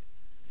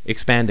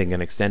expanding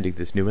and extending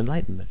this new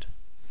enlightenment.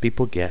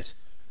 People get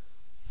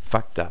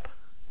fucked up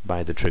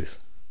by the truth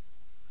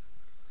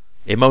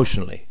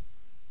emotionally.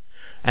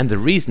 And the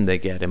reason they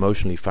get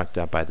emotionally fucked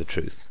up by the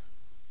truth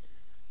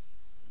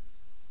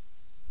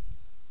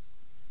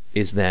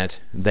is that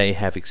they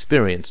have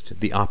experienced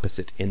the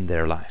opposite in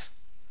their life.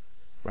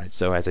 Right?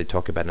 So as I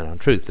talk about it on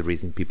Truth, the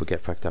reason people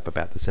get fucked up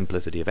about the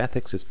simplicity of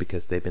ethics is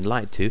because they've been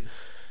lied to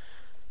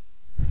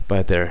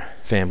by their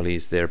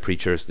families, their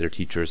preachers, their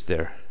teachers,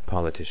 their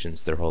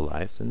politicians their whole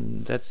lives,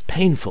 and that's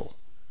painful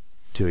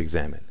to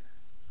examine.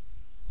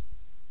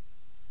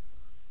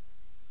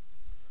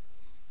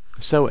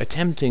 So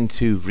attempting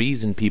to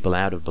reason people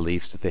out of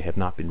beliefs that they have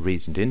not been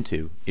reasoned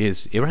into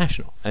is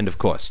irrational, and of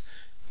course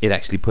it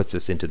actually puts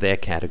us into their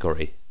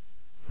category,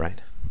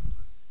 right?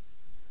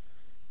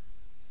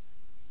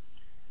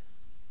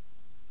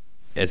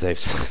 As I've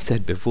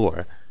said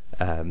before,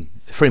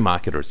 free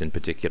marketers in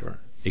particular,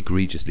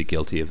 egregiously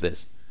guilty of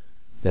this,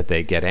 that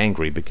they get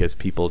angry because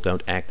people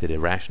don't act in a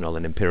rational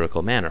and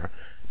empirical manner,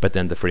 but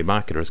then the free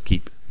marketers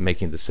keep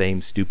making the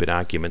same stupid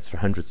arguments for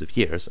hundreds of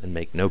years and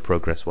make no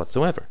progress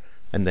whatsoever,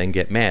 and then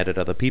get mad at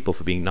other people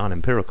for being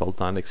non-empirical,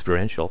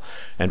 non-experiential,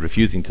 and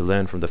refusing to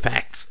learn from the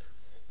facts.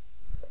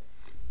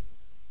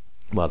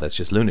 Well, that's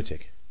just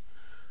lunatic.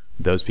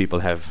 Those people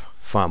have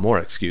far more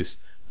excuse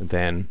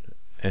than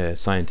a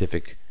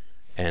scientific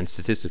and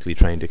statistically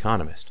trained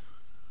economist,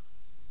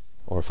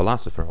 or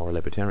philosopher, or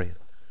libertarian.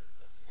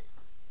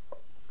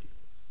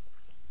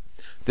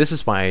 This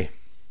is why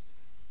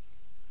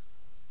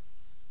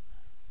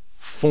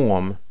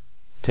form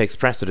takes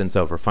precedence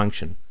over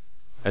function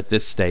at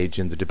this stage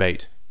in the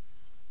debate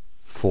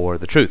for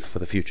the truth, for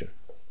the future.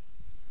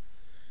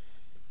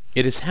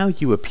 It is how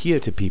you appear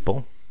to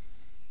people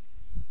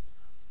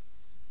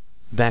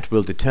that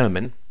will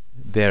determine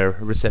their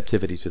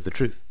receptivity to the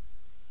truth.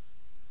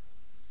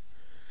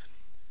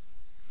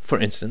 For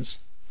instance,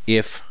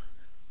 if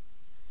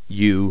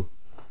you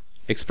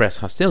express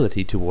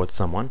hostility towards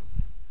someone,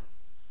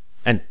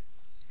 and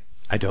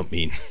I don't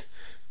mean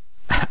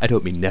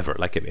never,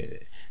 like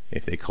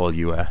if they call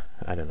you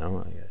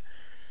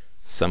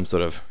some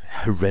sort of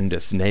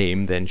horrendous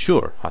name, then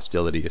sure,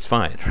 hostility is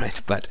fine,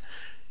 right? But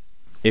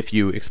if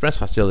you express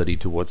hostility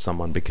towards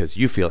someone because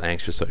you feel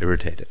anxious or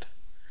irritated,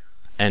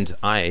 and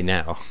I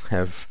now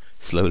have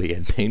slowly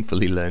and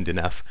painfully learned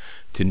enough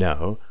to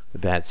know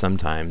that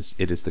sometimes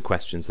it is the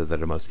questions that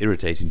are most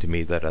irritating to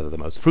me that are the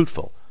most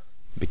fruitful,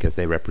 because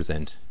they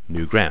represent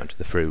new ground.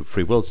 The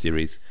Free Will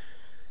series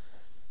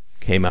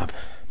came up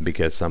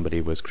because somebody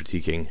was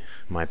critiquing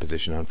my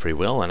position on free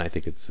will, and I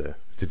think it's a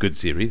good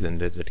series, and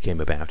it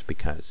came about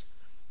because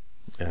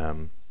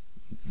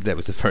there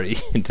was a very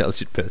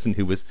intelligent person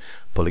who was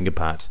pulling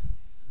apart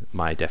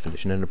my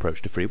definition and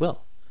approach to free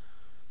will.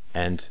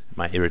 And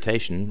my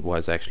irritation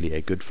was actually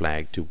a good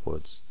flag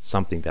towards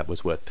something that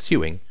was worth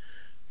pursuing,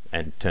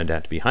 and turned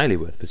out to be highly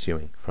worth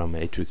pursuing from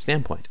a truth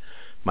standpoint.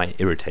 My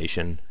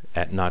irritation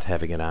at not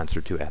having an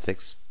answer to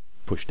ethics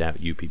pushed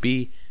out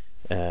UPB,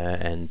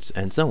 and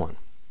so on.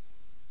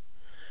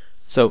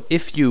 So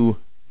if you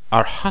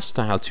are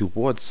hostile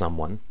towards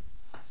someone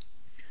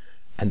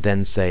and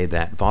then say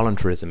that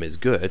voluntarism is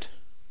good,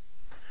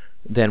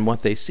 then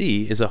what they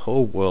see is a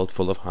whole world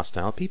full of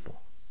hostile people.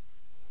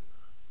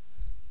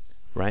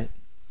 Right?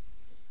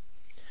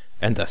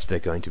 And thus they're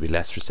going to be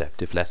less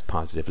receptive, less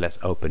positive, less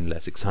open,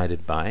 less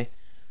excited by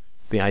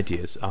the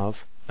ideas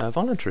of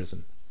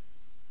voluntarism.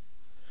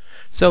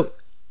 So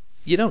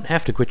you don't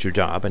have to quit your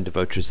job and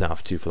devote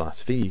yourself to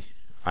philosophy.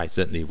 I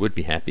certainly would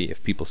be happy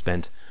if people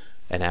spent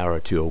an hour or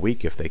two a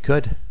week, if they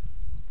could,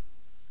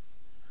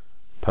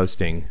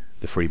 posting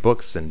the free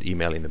books and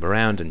emailing them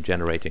around and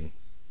generating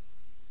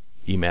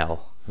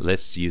email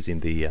lists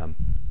using the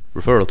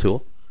referral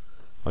tool,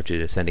 or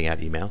just sending out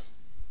emails.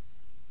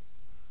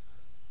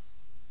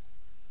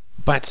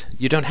 But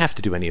you don't have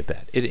to do any of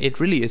that. It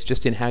really is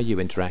just in how you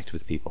interact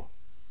with people.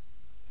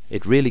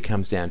 It really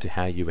comes down to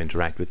how you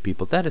interact with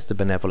people. That is the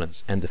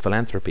benevolence and the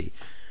philanthropy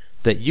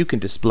that you can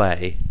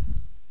display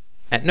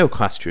at no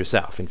cost to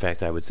yourself. In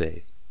fact, I would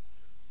say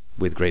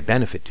with great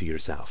benefit to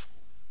yourself,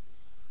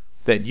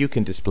 that you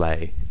can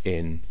display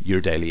in your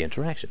daily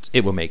interactions.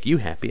 It will make you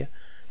happier.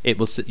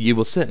 you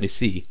will certainly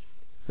see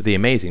the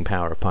amazing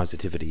power of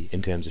positivity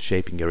in terms of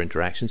shaping your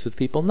interactions with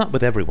people, not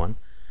with everyone.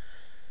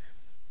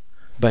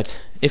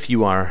 But if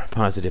you are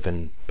positive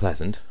and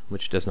pleasant,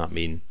 which does not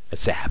mean a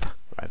sap,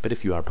 right? But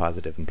if you are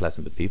positive and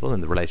pleasant with people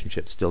and the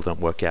relationships still don't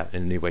work out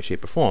in any way,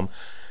 shape, or form,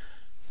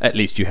 at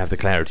least you have the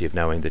clarity of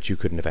knowing that you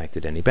couldn't have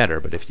acted any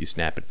better. But if you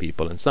snap at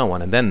people and so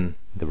on, and then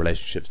the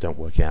relationships don't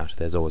work out,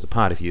 there's always a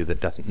part of you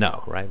that doesn't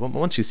know, right?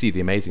 Once you see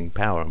the amazing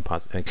power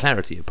and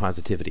clarity of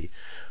positivity,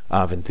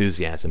 of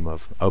enthusiasm,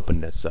 of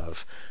openness,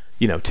 of,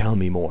 tell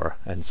me more,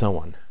 and so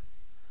on,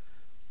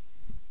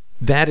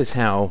 that is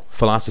how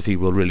philosophy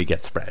will really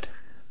get spread.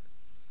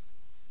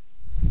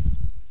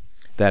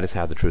 That is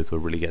how the truth will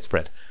really get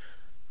spread.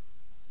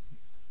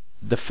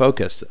 The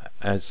focus,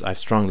 as I've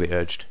strongly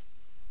urged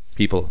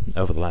people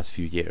over the last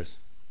few years,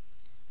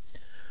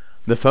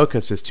 the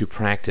focus is to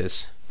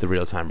practice the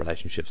real-time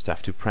relationship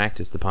stuff, to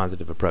practice the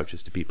positive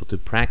approaches to people, to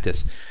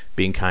practice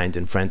being kind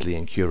and friendly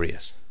and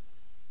curious,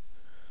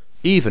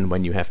 even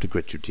when you have to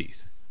grit your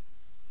teeth.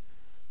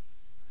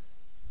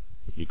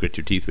 You grit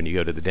your teeth when you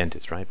go to the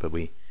dentist, right? But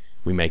we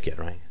make it,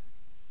 right?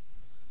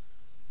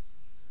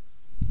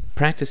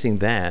 Practicing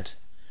that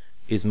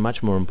is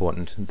much more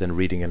important than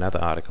reading another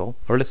article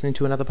or listening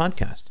to another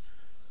podcast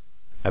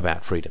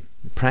about freedom.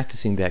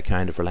 Practicing that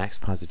kind of relaxed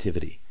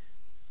positivity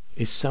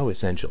is so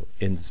essential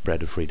in the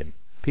spread of freedom.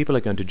 People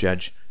are going to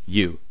judge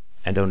you,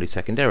 and only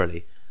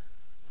secondarily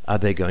are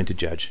they going to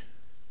judge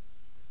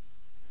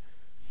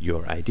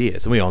your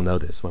ideas. And we all know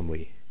this when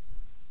we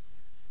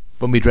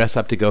dress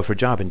up to go for a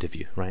job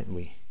interview, right?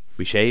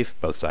 We shave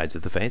both sides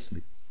of the face,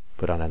 we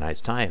put on a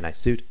nice tie, a nice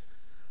suit.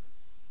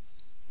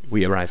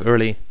 We arrive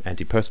early.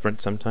 Antiperspirant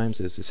sometimes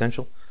is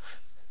essential.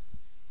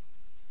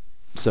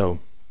 So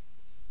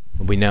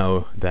we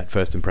know that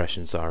first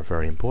impressions are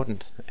very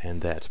important,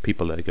 and that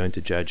people are going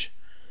to judge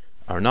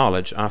our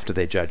knowledge after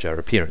they judge our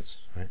appearance,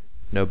 right?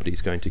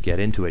 Nobody's going to get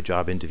into a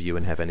job interview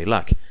and have any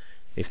luck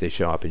if they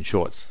show up in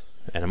shorts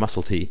and a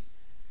muscle tee,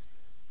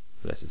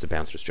 unless it's a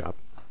bouncer's job.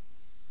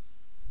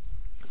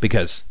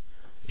 Because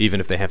even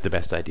if they have the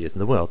best ideas in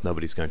the world,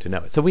 nobody's going to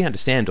know it. So we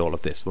understand all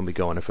of this when we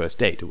go on a first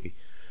date. We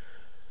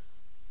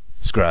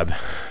scrub,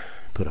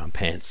 put on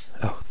pants.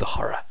 Oh, the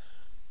horror.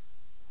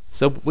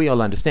 So we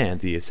all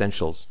understand the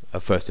essentials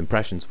of first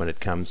impressions when it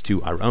comes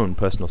to our own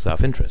personal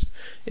self-interest.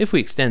 If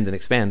we extend and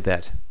expand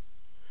that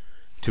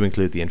to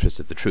include the interest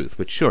of the truth,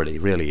 which surely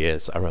really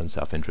is our own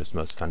self-interest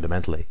most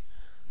fundamentally,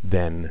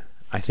 then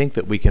I think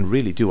that we can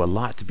really do a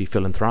lot to be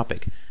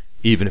philanthropic,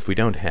 even if we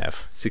don't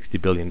have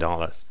 $60 billion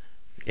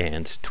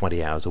and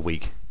 20 hours a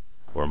week,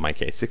 or in my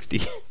case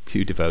 60,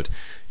 to devote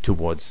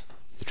towards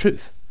the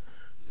truth.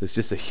 There's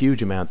just a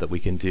huge amount that we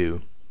can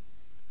do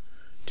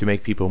to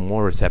make people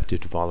more receptive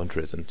to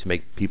voluntarism, to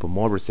make people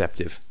more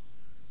receptive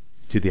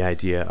to the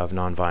idea of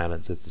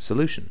nonviolence as the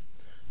solution,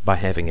 by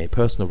having a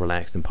personal,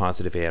 relaxed, and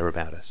positive air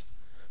about us.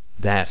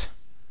 That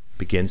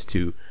begins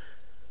to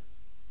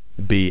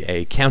be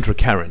a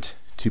countercurrent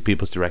to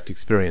people's direct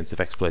experience of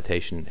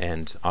exploitation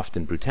and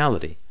often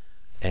brutality,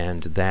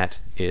 and that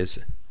is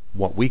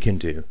what we can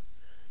do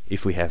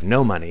if we have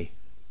no money.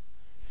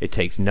 It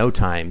takes no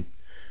time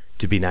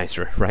to be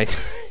nicer, right?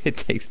 It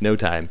takes no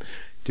time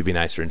to be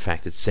nicer. In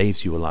fact, it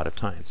saves you a lot of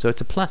time. So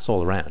it's a plus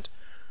all around.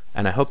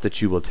 And I hope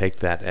that you will take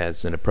that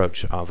as an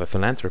approach of a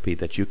philanthropy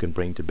that you can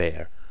bring to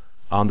bear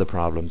on the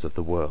problems of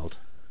the world.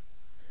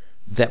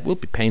 That will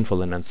be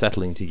painful and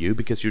unsettling to you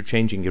because you're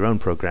changing your own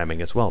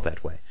programming as well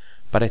that way.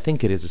 But I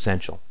think it is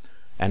essential.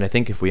 And I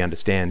think if we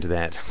understand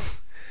that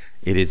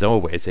it is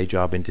always a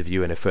job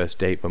interview and a first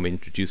date when we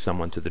introduce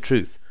someone to the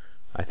truth,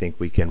 I think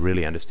we can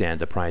really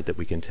understand the pride that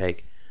we can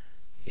take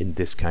in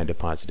this kind of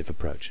positive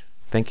approach.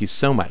 Thank you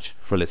so much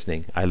for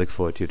listening. I look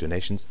forward to your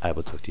donations. I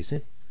will talk to you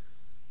soon.